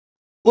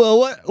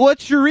 well,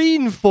 what's you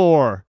reading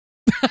for?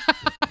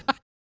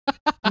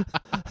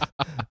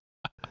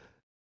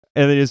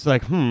 And then it's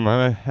like,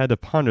 I had to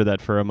ponder that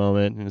for a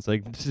moment. And it's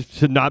like,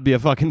 should not be a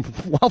fucking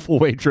waffle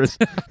waitress.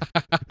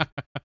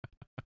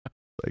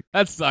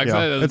 That sucks.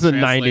 Yeah, That it's doesn't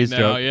a translate 90s now,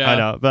 joke. Yeah. I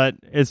know. But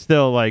it's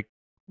still like,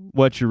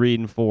 what you're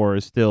reading for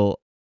is still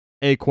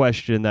a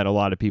question that a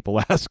lot of people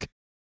ask.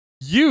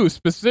 You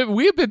specific.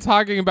 We've been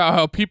talking about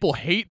how people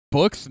hate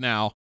books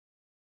now.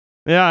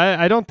 Yeah,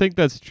 I don't think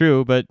that's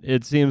true, but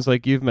it seems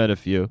like you've met a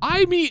few.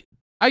 I mean,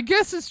 I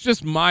guess it's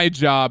just my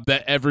job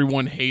that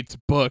everyone hates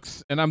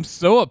books, and I'm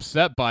so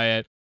upset by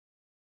it.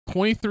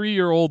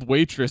 23-year-old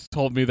waitress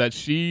told me that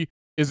she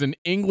is an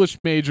English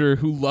major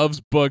who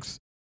loves books,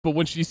 but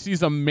when she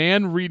sees a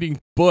man reading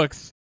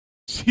books,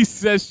 she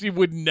says she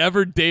would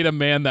never date a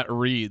man that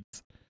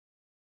reads.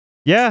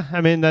 Yeah, I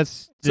mean,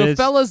 that's... So, it's-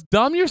 fellas,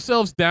 dumb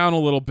yourselves down a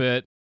little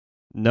bit.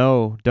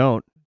 No,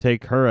 don't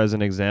take her as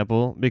an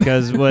example,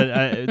 because what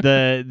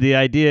the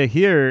idea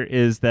here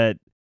is that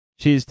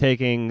she's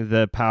taking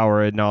the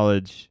power and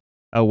knowledge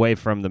away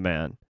from the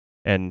man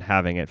and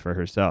having it for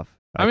herself.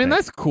 I mean, think.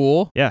 that's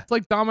cool. Yeah. It's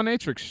like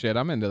dominatrix shit.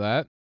 I'm into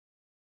that.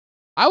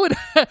 I would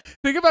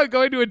think about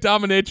going to a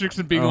dominatrix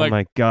and being oh like,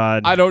 my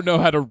God. I don't know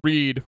how to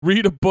read.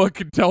 Read a book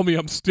and tell me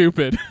I'm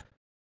stupid.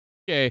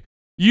 Okay.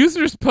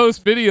 Users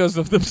post videos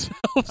of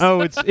themselves.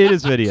 Oh, it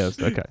is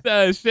videos.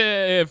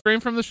 Okay. Frame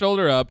from the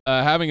shoulder up,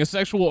 having a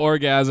sexual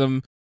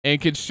orgasm, and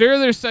can share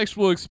their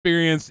sexual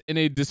experience in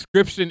a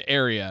description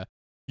area.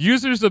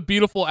 Users of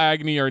Beautiful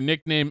Agony are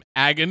nicknamed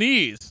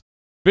Agonies.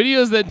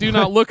 Videos that do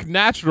not look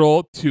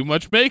natural, too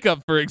much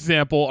makeup, for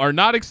example, are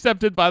not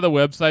accepted by the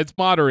website's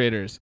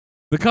moderators.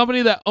 The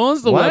company that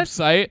owns the What?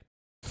 website,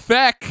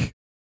 Feck,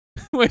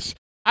 which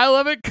I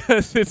love it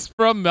because it's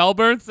from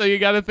Melbourne, so you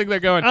got to think they're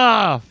going,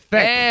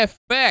 Feck.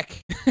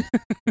 Feck.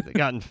 They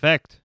got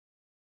infect.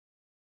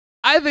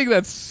 I think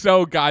that's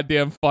so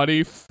goddamn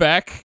funny.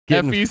 Feck.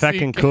 Getting F-E-C-K.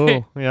 feckin'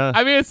 cool. Yeah.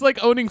 I mean, it's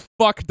like owning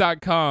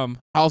fuck.com.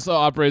 Also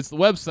operates the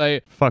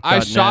website. I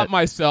Fuck.net. shot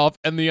myself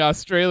and the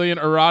Australian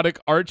erotic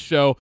art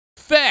show,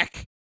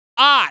 Feck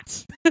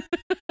Art.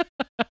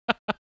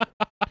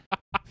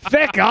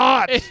 Feck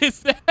art.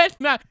 Is that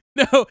not?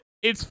 No,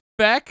 it's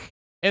Feck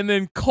and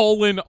then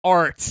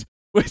art,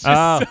 which is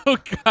Oh. so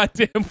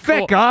goddamn cool.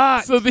 Feck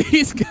art. So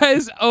these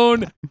guys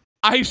own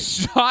I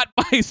shot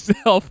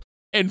myself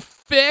and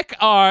Feck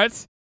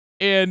Art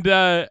and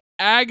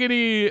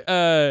Agony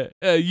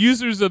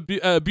users of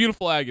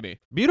Beautiful Agony.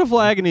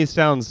 Beautiful Agony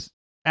sounds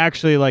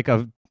actually like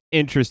a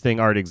interesting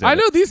art exhibit. I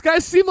know these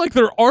guys seem like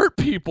they're art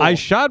people. I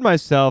shot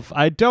myself.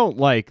 I don't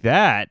like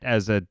that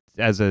as a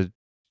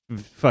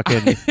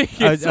fucking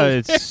It's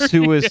hilarious.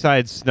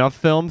 suicide snuff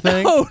film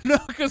thing. Oh no,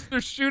 because they're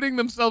shooting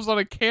themselves on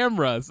a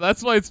camera. So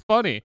that's why it's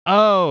funny.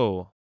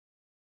 Oh.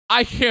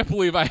 I can't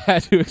believe I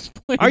had to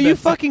explain. Are you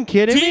this. fucking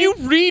kidding Do me? you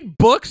read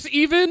books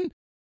even?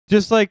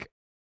 Just like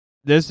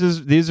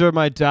these are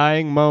my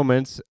dying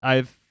moments.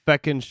 I've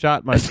feckin'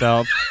 shot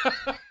myself.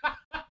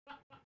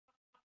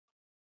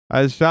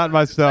 I shot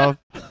myself.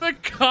 The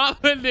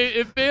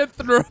combination.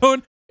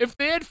 If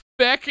they had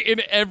Feck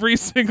in every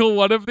single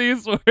one of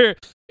these, where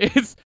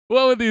it's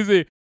what would these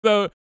be?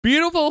 So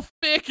Beautiful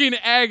Feckin'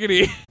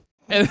 Agony,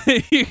 and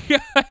then you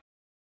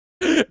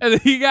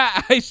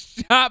got I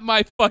shot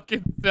my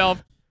fucking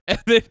self, and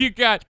then you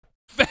got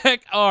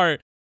Feck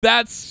Art.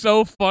 That's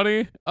so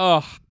funny.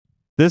 Oh,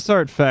 This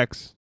art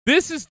fecks.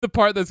 this is the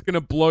part that's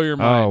gonna blow your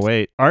mind. Oh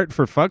wait, art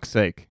for fuck's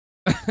sake.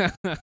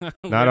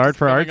 Not art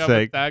for art's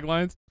sake.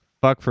 Taglines.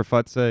 Fuck for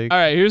fuck's sake. All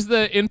right, here's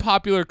the in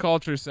popular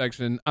culture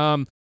section.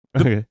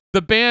 Okay.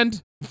 The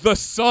band The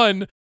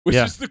Sun, which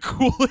Yeah. is the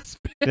coolest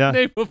band Yeah.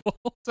 name of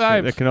all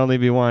time. There can only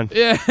be one.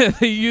 Yeah,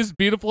 they used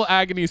Beautiful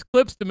Agony's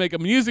clips to make a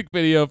music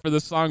video for the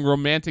song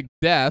Romantic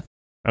Death.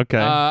 Okay.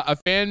 A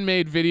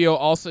fan-made video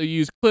also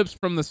used clips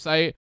from the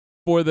site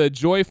for the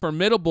Joy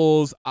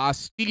Formidable's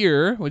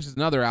Austere, which is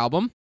another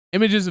album.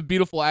 Images of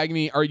Beautiful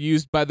Agony are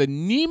used by the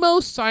Nemo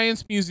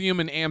Science Museum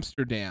in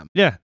Amsterdam.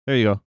 Yeah, there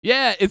you go.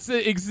 Yeah, it's an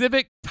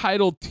exhibit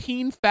titled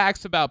Teen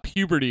Facts About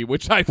Puberty,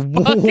 which I fucking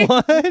What?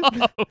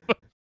 love.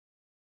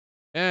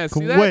 Yeah,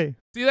 see that? Wait.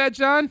 See that,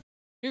 John?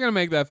 You're going to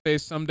make that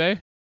face someday.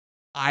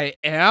 I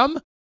am?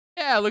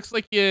 Yeah, it looks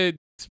like you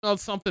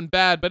smelled something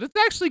bad, but it's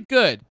actually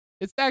good.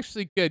 It's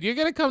actually good. You're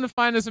going to come to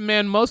find as a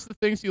man, most of the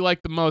things you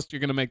like the most,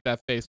 you're going to make that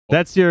face for.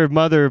 That's your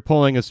mother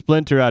pulling a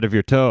splinter out of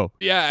your toe.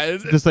 Yeah.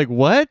 Just like,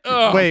 what?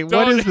 Oh, Wait, what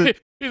don't- is the...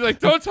 He's like,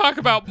 don't talk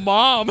about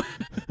mom.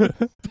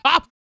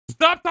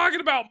 Stop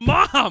talking about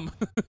mom.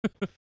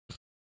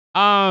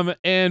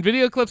 And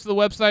video clips of the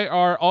website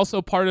are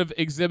also part of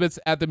exhibits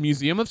at the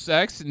Museum of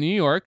Sex in New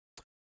York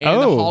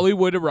and the Oh.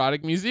 Hollywood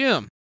Erotic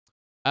Museum.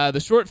 The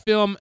short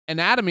film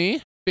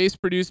Anatomy, face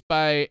produced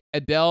by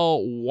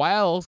Adele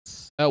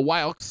Wilkes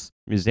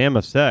Museum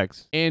of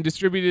Sex. and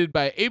distributed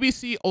by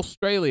ABC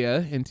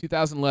Australia in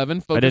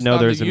 2011, focused didn't know on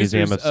there the was a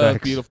Museum users of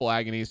Sex. Beautiful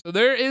Agony. So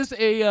there is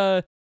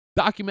a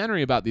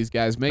documentary about these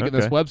guys making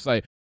this Okay.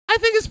 website. I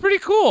think it's pretty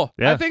cool.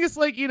 Yeah. I think it's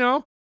like,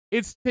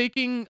 it's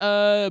taking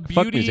fuck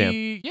beauty,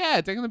 museum.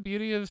 yeah, taking the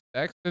beauty of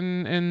sex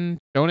and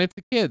showing it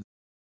to kids.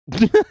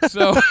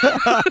 So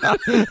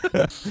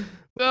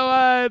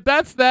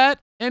that's that.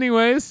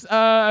 Anyways,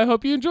 I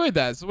hope you enjoyed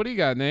that. So what do you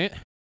got, Nate?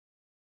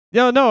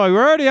 No,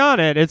 we're already on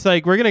it. It's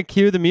like we're going to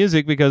cue the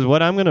music because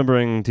what I'm going to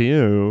bring to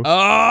you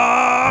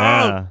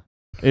Oh,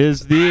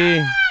 is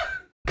the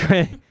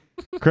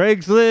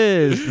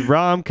Craigslist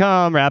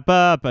rom-com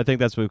wrap-up. I think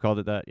that's what we called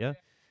it that, yeah?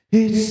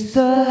 It's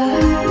the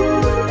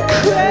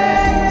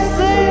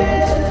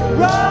Craigslist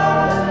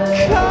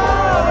rom-com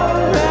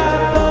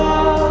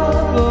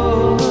wrap-up,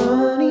 oh,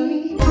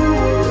 honey.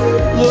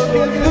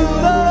 Looking for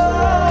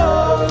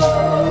love,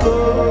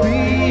 or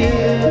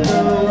being a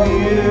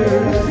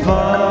weird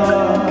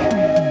fuck.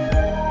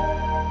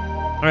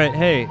 All right,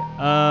 hey,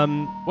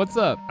 what's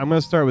up? I'm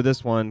going to start with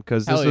this one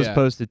because this Hell was yeah.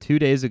 posted 2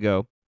 days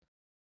ago.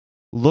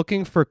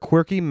 Looking for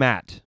quirky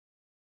Matt.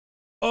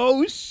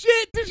 Oh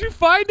shit! Did you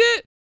find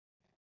it?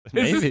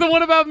 Is this the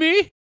one about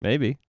me?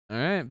 Maybe. All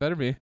right, better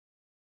be.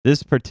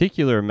 This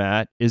particular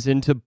Matt is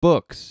into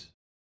books.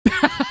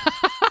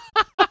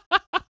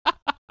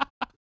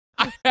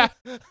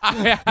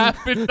 I have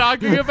been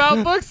talking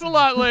about books a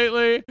lot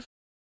lately.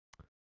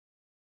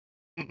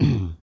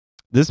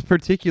 This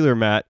particular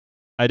Matt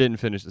I didn't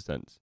finish the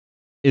sentence.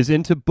 Is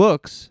into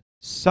books,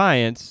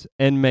 science,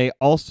 and may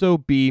also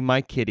be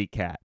my kitty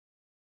cat.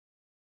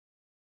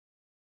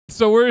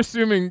 So we're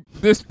assuming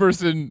this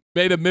person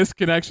made a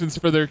misconnections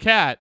for their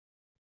cat.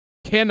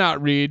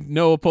 Cannot read,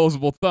 no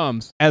opposable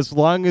thumbs. As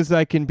long as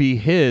I can be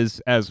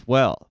his as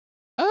well.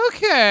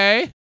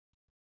 Okay.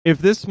 If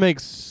this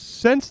makes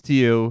sense to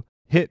you,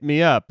 hit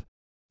me up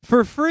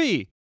for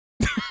free.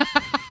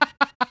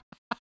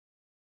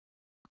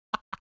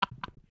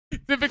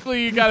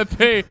 Typically, you got to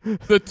pay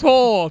the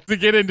toll to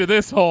get into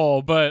this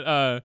hole,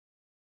 but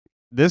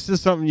This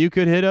is something you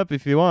could hit up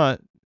if you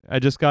want. I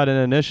just got an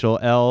initial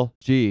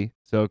LG,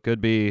 so it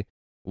could be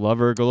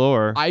lover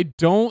galore. I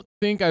don't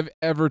think I've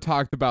ever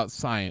talked about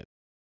science.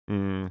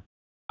 Mm.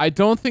 I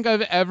don't think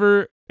I've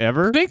ever.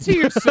 Ever? Think to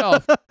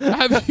yourself,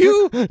 have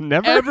you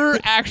Never ever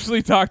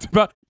actually talked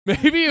about?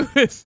 Maybe it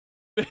was.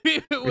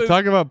 We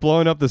talk about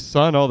blowing up the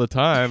sun all the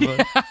time.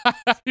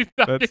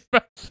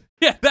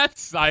 Yeah,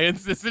 that's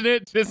science, isn't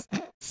it? Just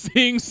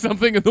seeing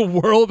something in the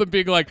world and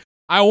being like,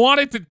 I want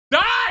it to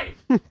die.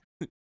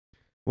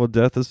 Well,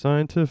 death is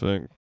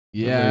scientific.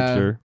 Yeah.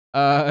 Nature.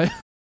 So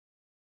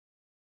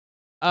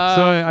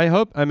I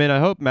hope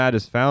Matt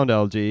has found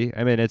LG.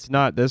 I mean, it's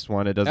not this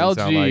one. It doesn't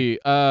sound like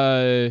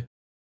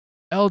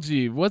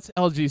LG. What's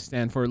LG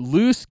stand for?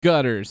 Loose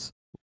gutters.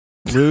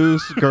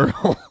 loose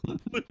girl.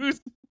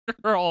 Loose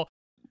girl.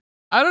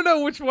 I don't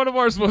know which one of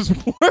ours was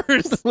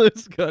worse.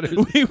 Loose gutters.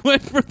 We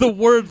went for the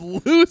word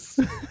loose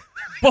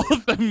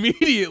both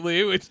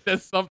immediately, which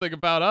says something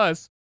about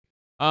us.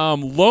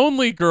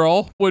 Lonely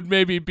girl would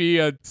maybe be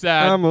a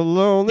sad. I'm a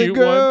lonely cute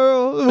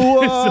girl.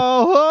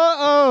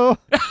 Whoa,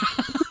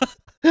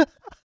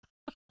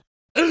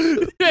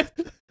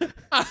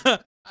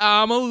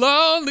 I'm a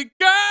lonely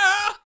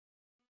girl.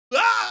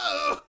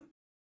 Oh,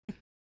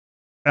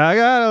 I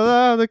got a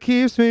love that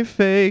keeps me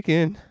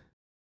faking.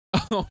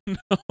 oh no.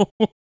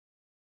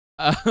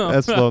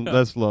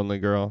 That's lonely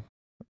girl.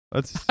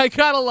 That's I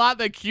got a lot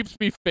that keeps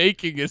me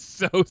faking is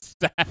so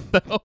sad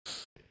though.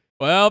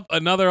 Well,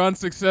 another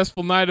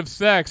unsuccessful night of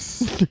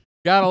sex.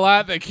 Got a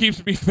lot that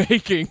keeps me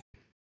faking.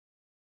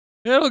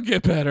 It'll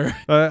get better.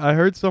 I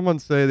heard someone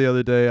say the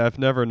other day, I've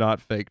never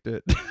not faked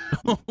it.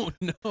 Oh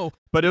no.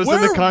 But it was in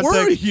Where the context.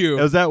 were you?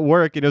 It was at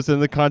work, and it was in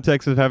the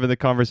context of having the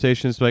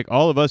conversations. Like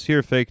all of us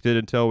here faked it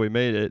until we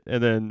made it,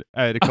 and then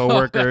I had a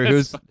coworker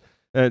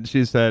and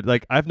she said,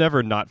 like, I've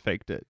never not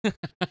faked it.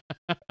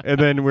 And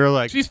then we're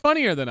like, She's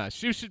funnier than us.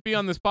 She should be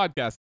on this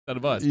podcast instead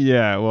of us.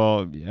 yeah,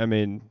 well, I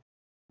mean,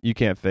 you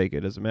can't fake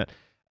it as a man.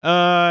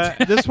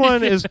 This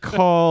one is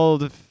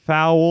called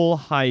Foul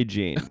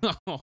Hygiene.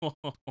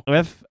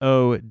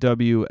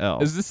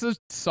 FOWL. Is this a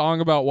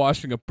song about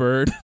washing a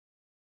bird?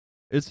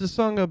 It's a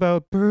song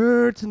about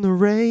birds in the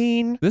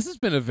rain. This has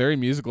been a very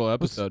musical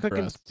episode for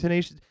Fucking us.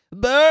 Tenacious.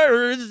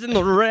 Birds in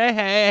the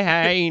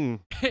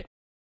rain.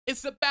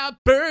 It's about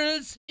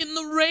birds in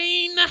the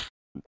rain.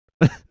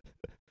 I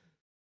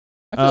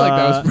feel like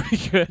that was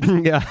pretty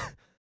good. Yeah.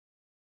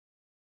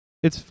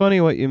 It's funny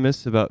what you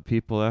miss about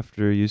people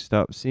after you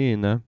stop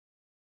seeing them.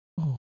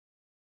 Oh.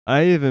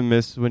 I even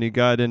miss when you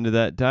got into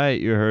that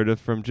diet you heard of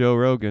from Joe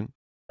Rogan.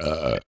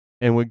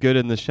 And would get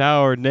in the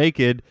shower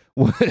naked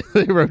with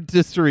a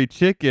rotisserie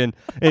chicken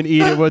and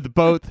eat it with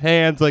both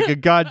hands like a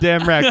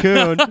goddamn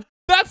raccoon.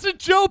 That's a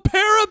Joe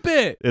Pera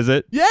bit. Is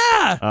it?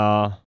 Yeah.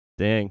 Oh,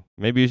 dang.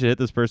 Maybe you should hit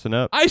this person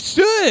up. I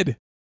should.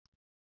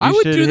 I You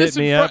would should do this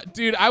hit me in up. front,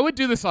 dude. I would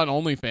do this on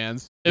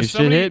OnlyFans. You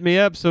should hit me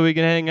up so we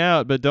can hang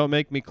out, but don't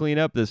make me clean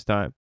up this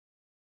time.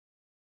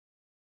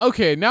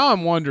 Okay, now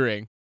I'm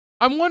wondering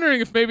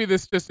if maybe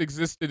this just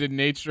existed in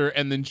nature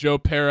and then Joe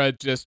Pera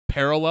just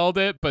paralleled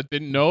it but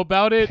didn't know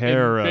about it.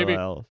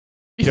 Parallel.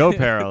 Joe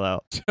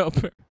Parallel. Joe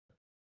Pera.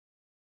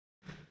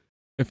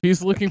 If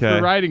he's looking Okay.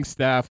 for writing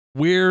staff,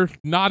 we're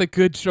not a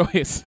good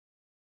choice.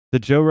 The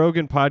Joe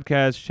Rogan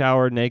podcast,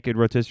 shower naked,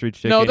 rotisserie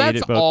chicken. No, eat that's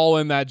it both. all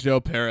in that Joe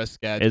Pera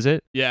sketch. Is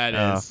it? Yeah, it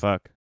Oh, is.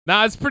 fuck.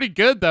 Nah, it's pretty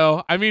good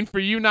though. I mean, for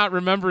you not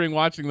remembering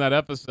watching that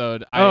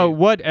episode,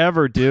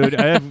 Whatever, dude.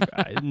 I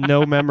have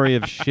no memory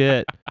of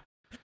shit.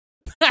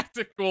 That's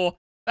a cool.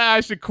 I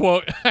should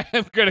quote. I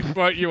am going to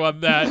quote you on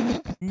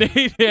that.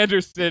 Nate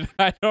Anderson.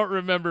 I don't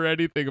remember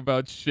anything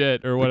about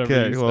shit or whatever.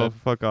 Okay, you well, said.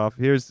 fuck off.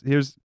 This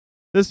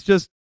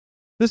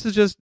is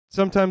just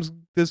sometimes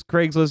this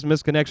Craigslist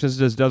misconnections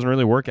just doesn't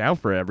really work out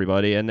for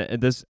everybody, and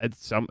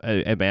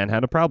a man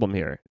had a problem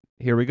here.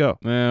 Here we go.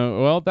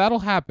 Well, that'll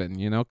happen.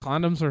 You know,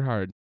 condoms are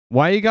hard.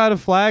 Why you gotta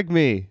flag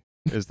me?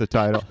 Is the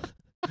title.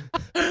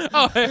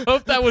 Oh, I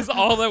hope that was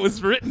all that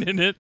was written in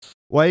it.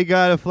 Why you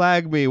gotta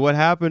flag me? What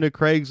happened to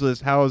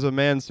Craigslist? How is a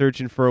man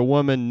searching for a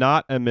woman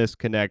not a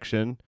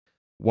misconnection?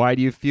 Why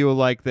do you feel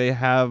like they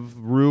have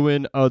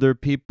ruined other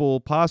people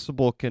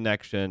possible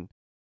connection?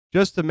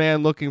 Just a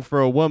man looking for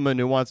a woman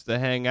who wants to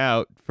hang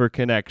out for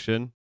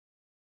connection.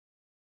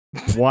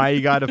 Why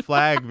you gotta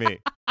flag me?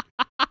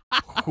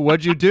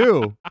 What'd you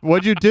do?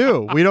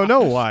 We don't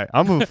know why.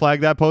 I'm gonna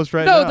flag that post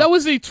right now. No, that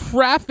was a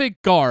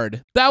traffic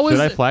guard. That was.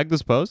 Should I flag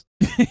this post?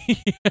 Yeah,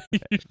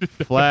 you should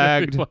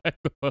Flagged. definitely flag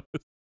the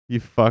post. You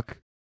fuck.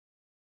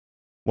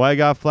 Why you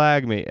gotta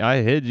flag me?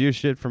 I hid your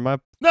shit from my.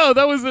 No,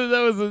 that was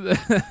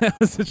that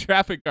was a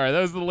traffic car. That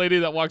was the lady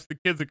that walks the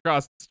kids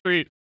across the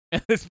street,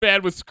 and this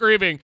man was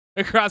screaming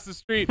across the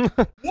street.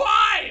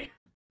 Why?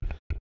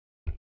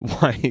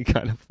 Why you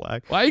gotta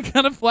flag? Why you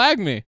gotta flag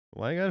me?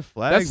 Why you gotta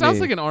flag me? That sounds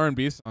like an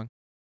R&B song.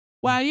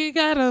 Why you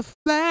gotta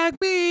flag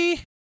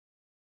me?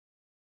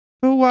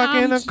 For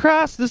walking I'm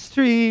across the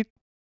street.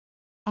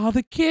 All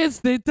the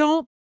kids, they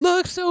don't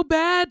look so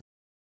bad.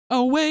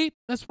 Oh wait,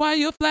 that's why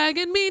you're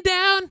flagging me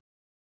down.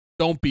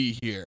 Don't be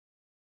here.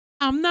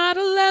 I'm not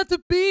allowed to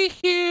be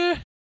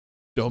here.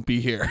 Don't be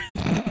here.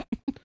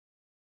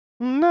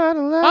 I'm not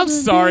allowed. I'm to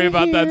sorry be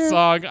about that here.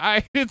 song.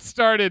 It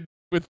started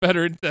with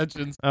better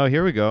intentions. Oh,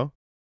 here we go.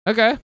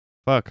 Okay.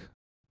 Fuck.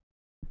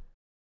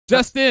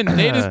 Just in,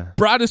 Nate has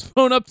brought his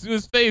phone up to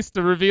his face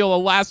to reveal a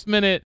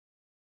last-minute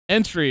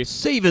entry.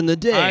 Saving the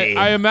day.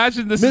 I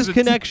imagine this is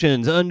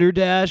Misconnections under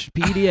dash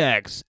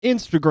PDX.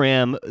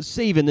 Instagram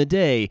saving the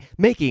day.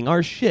 Making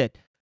our shit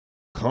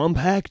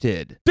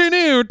compacted.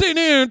 Dinner.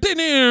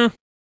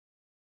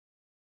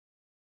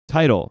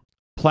 Title: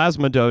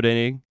 Plasma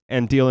donating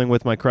and dealing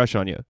with my crush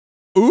on you.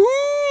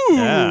 Ooh.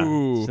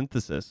 Yeah.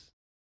 Synthesis.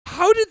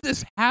 How did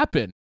this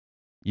happen?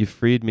 You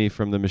freed me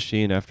from the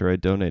machine after I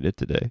donated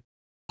today.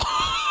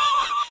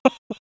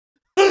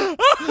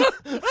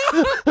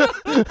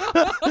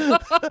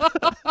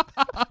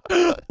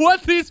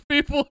 What these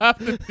people have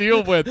to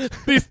deal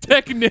with, these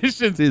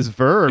technicians. These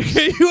verbs.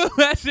 Can you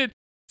imagine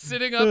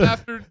sitting up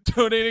after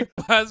donating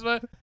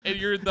plasma and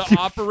you're the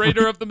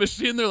operator of the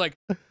machine? They're like,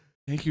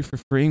 thank you for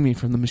freeing me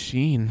from the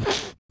machine.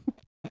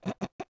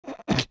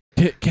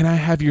 Can I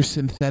have your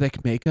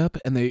synthetic makeup?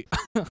 And they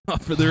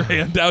offer their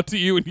hand out to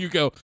you and you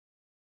go,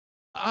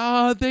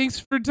 thanks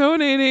for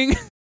donating.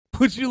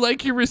 Would you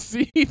like your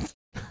receipt?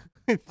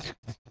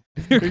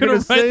 You're going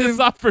to write this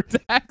off for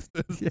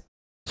taxes. Yeah.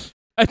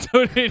 I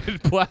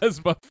donated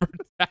plasma for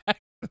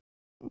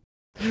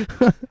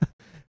taxes.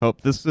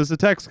 Hope this is a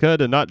tax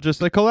cut and not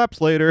just a collapse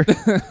later.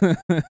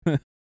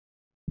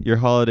 Your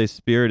holiday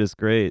spirit is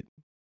great.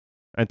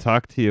 I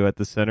talk to you at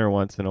the center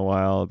once in a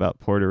while about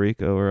Puerto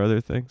Rico or other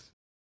things.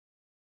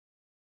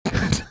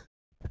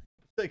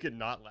 I could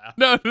not laugh.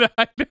 No,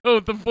 I know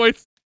the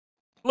voice.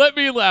 Let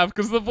me laugh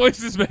because the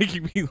voice is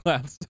making me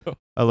laugh. So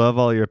I love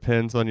all your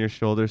pins on your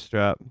shoulder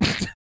strap.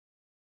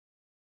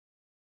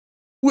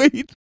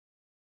 wait,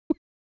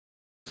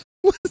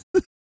 what's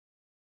this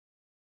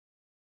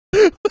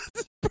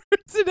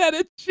person at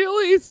a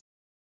Chili's?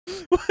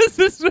 What's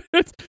this?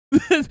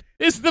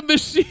 Is the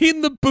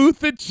machine the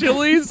booth at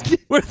Chili's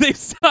where they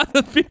saw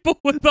the people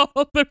with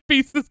all their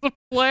pieces of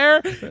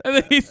flair, and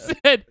then he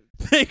said,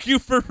 "Thank you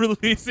for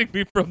releasing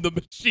me from the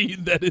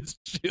machine that is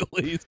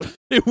Chili's.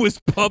 It was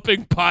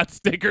pumping pot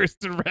stickers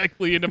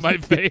directly into my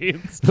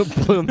veins. The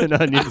bloomin'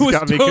 onions I was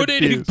got me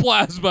donating confused.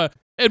 plasma,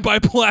 and by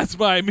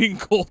plasma I mean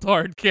cold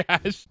hard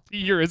cash to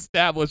your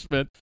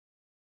establishment."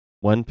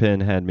 One pin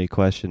had me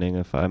questioning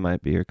if I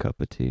might be your cup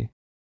of tea.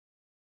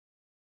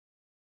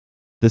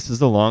 This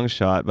is a long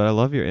shot, but I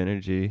love your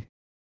energy.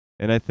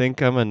 And I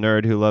think I'm a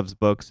nerd who loves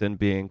books and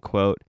being,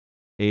 quote,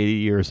 80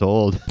 years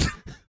old.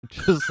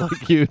 Just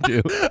like you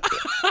do.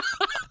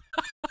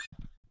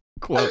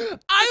 Quote.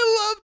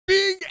 I love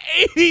being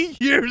 80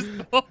 years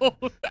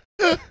old.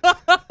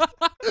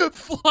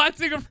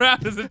 Flaunting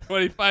around as a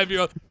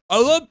 25-year-old.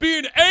 I love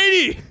being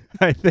 80.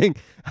 I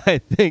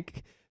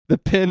think the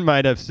pin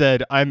might have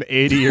said, I'm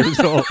 80 years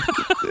old.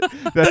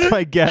 That's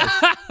my guess.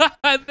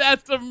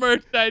 That's a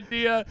merch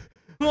idea.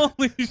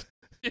 Holy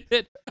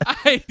shit.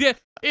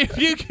 If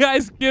you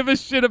guys give a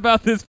shit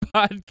about this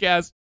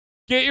podcast,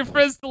 get your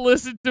friends to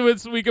listen to it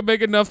so we can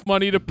make enough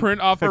money to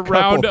print off a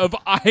round of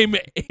I'm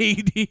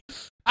 80.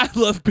 I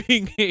love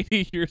being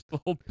 80 years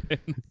old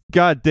pins.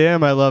 God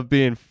damn, I love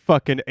being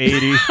fucking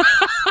 80.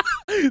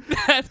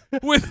 That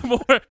with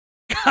more,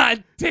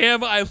 God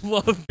damn, I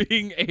love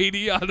being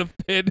 80 on a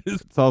pin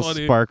is It's all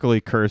funny.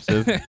 sparkly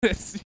cursive.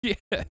 Yeah.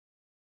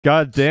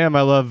 God damn,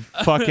 I love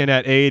fucking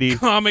at 80.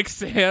 Comic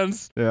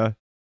Sans. Yeah.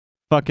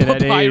 Fucking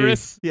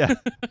Papyrus. at 80. Yeah.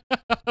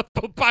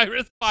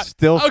 Papyrus.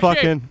 Still Okay,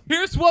 fucking.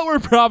 here's what we're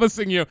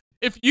promising you.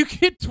 If you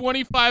get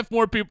 25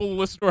 more people to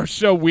listen to our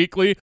show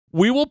weekly,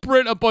 we will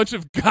print a bunch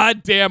of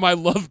goddamn I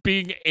love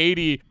being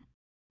 80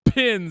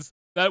 pins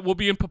that will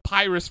be in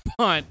papyrus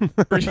font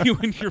for you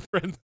and your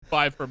friends to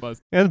buy from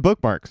us. And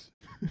bookmarks.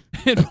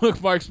 And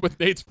bookmarks with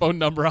Nate's phone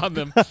number on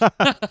them.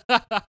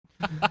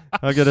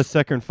 I'll get a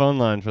second phone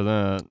line for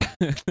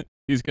that.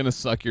 He's going to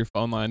suck your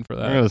phone line for I'm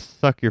that. going to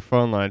suck your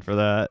phone line for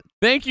that.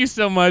 Thank you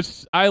so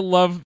much. I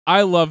love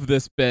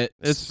this bit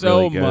It's so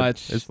really good.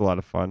 much. It's a lot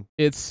of fun.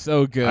 It's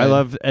so good. I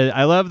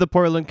love the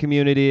Portland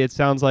community. It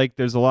sounds like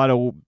there's a lot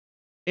of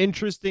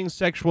interesting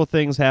sexual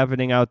things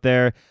happening out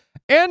there,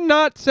 and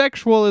not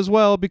sexual as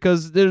well,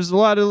 because there's a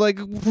lot of like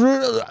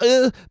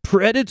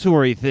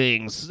predatory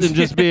things and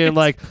just being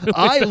like,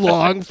 I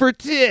long for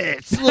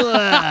tits,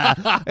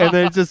 and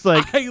they're just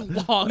like, I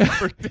long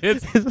for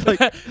tits. It's like,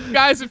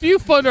 Guys, if you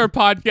fund our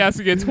podcast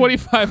and get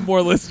 25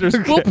 more listeners,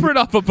 we'll print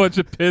off a bunch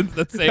of pins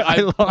that say I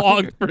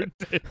long for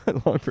tits. I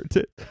long for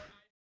tits.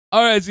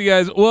 All right, so you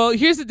guys. Well,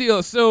 here's the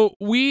deal. So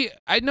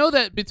I know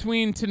that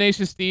between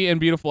Tenacious D and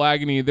Beautiful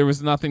Agony, there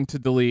was nothing to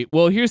delete.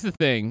 Well, here's the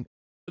thing.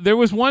 There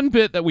was one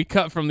bit that we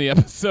cut from the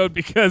episode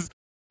because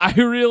I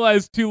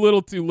realized too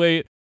little too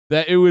late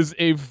that it was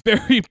a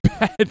very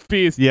bad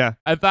piece. Yeah.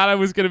 I thought I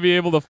was going to be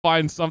able to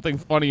find something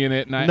funny in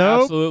it, and I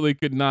absolutely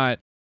could not.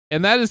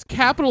 And that is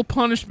Capital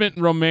Punishment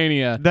in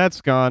Romania.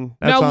 That's gone.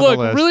 That's now, on look,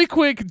 the list. really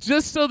quick,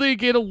 just so they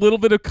get a little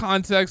bit of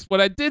context, what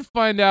I did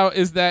find out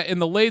is that in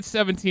the late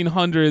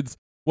 1700s,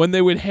 when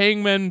they would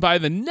hang men by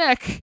the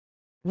neck,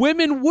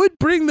 women would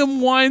bring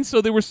them wine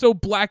so they were so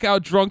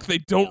blackout drunk they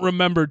don't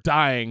remember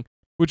dying,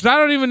 which I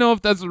don't even know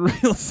if that's a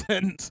real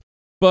sentence.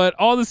 But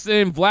all the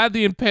same, Vlad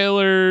the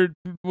Impaler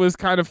was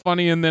kind of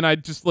funny, and then I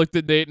just looked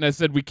at Nate and I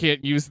said, we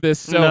can't use this.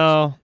 So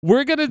no.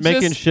 we're going to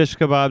Making shish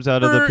kebabs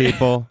out of the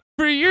people.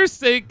 For your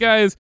sake,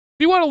 guys, if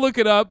you want to look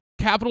it up,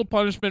 Capital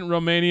Punishment in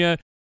Romania,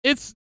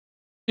 it's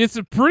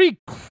a pretty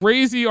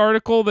crazy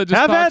article that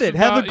just Have talks at it.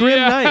 about, Have a grim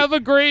night. Have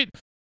a great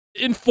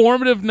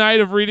informative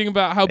night of reading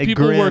about how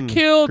people were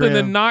killed and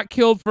then not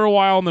killed for a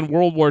while, and then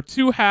World War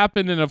II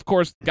happened and, of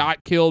course,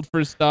 got killed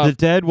for stuff. The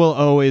dead will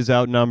always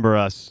outnumber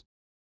us.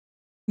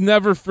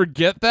 Never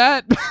forget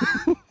that.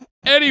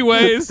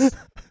 Anyways,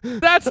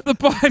 that's the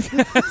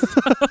podcast.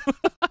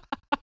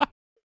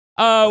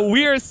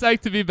 We are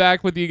psyched to be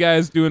back with you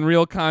guys doing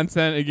real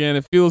content again.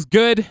 It feels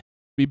good.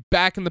 Be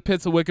back in the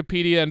pits of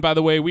Wikipedia. And by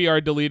the way, we are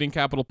deleting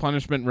Capital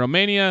Punishment in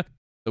Romania.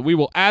 So we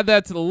will add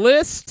that to the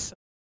list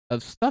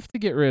of stuff to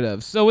get rid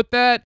of. So with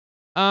that,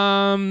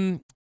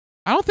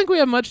 I don't think we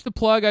have much to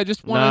plug. I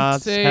just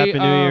want to say Happy New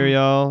Year,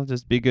 y'all.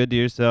 Just be good to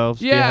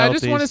yourselves. Yeah, Stay I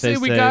just want to say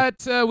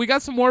safe. we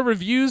got some more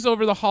reviews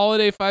over the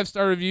holiday,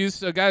 5-star reviews.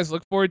 So guys,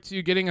 look forward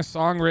to getting a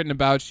song written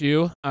about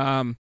you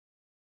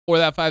for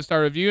that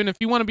 5-star review. And if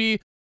you want to be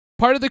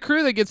part of the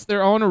crew that gets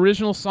their own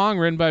original song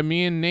written by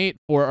me and Nate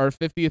for our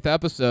 50th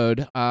episode,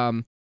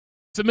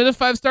 submit a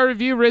 5-star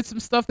review, rate some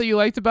stuff that you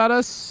liked about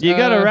us. You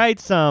gotta write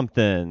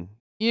something.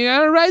 You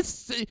gotta write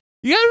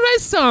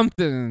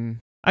something.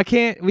 I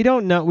can't. We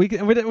don't know.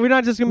 We're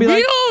not just gonna be We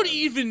like. don't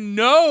even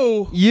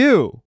know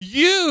You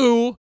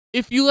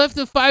if you left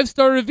a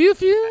 5-star review.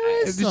 If you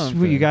write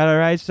something. You gotta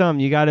write something.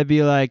 You gotta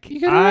be like,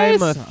 You gotta write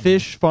I'm a something.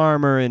 fish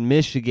farmer in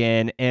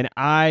Michigan, and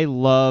I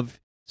love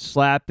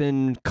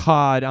slapping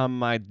cod on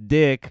my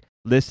dick,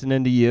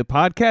 listening to you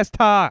podcast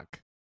talk.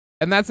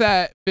 And that's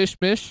at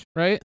Fishmish,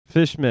 right?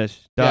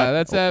 Fishmish. Yeah,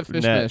 that's at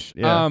Fishmish.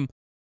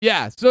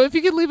 Yeah. So if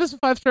you could leave us a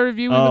 5-star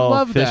review, we would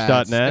love that.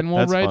 fish.net. And we'll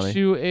That's write funny.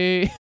 you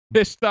a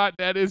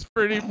fish.net is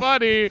pretty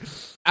funny.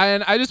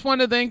 And I just want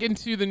to thank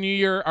into the new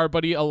year our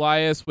buddy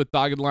Elias with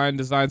Dogged Line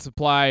Design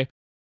Supply.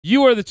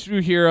 You are the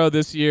true hero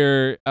this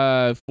year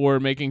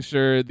for making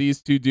sure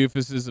these two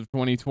doofuses of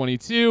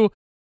 2022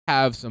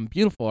 have some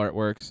beautiful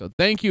artwork. So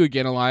thank you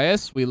again,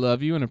 Elias. We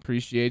love you and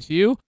appreciate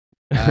you.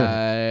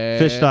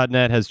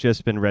 Fish.net has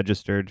just been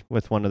registered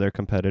with one of their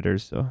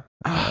competitors. So,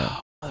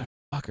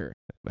 Motherfucker.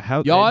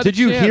 how Y'all had did a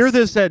you chance. hear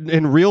this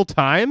in real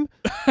time?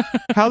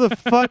 How the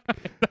fuck?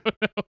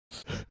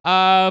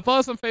 Follow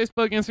us on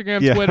Facebook,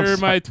 Instagram, Yeah, Twitter. I'm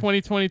sorry. My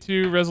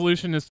 2022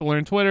 resolution is to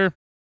learn Twitter.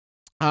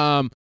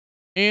 And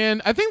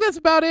I think that's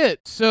about it.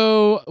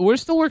 So we're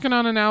still working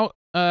on an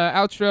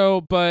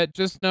outro, but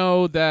just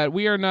know that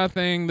we are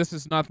nothing. This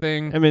is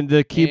nothing. I mean,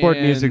 the keyboard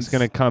And- music's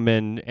gonna come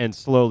in and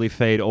slowly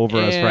fade over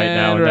us right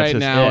now, and that's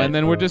just it. and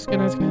then we're just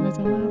gonna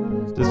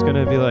Just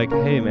gonna be like,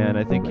 hey man,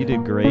 I think you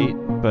did great,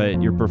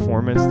 but your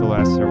performance the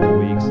last several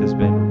weeks has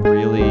been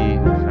really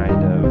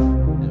kind of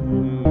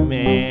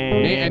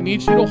Hey, I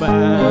need you to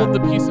hold the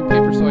piece of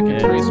paper so I can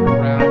trace it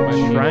around my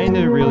shield. trying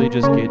to really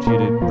just get you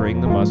to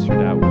bring the mustard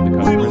out when the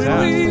customers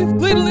ask.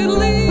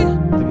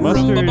 The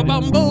mustard is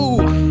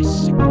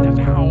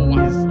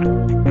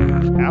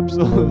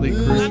absolutely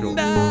crucial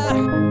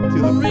to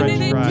the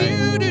French fries.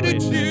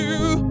 situation.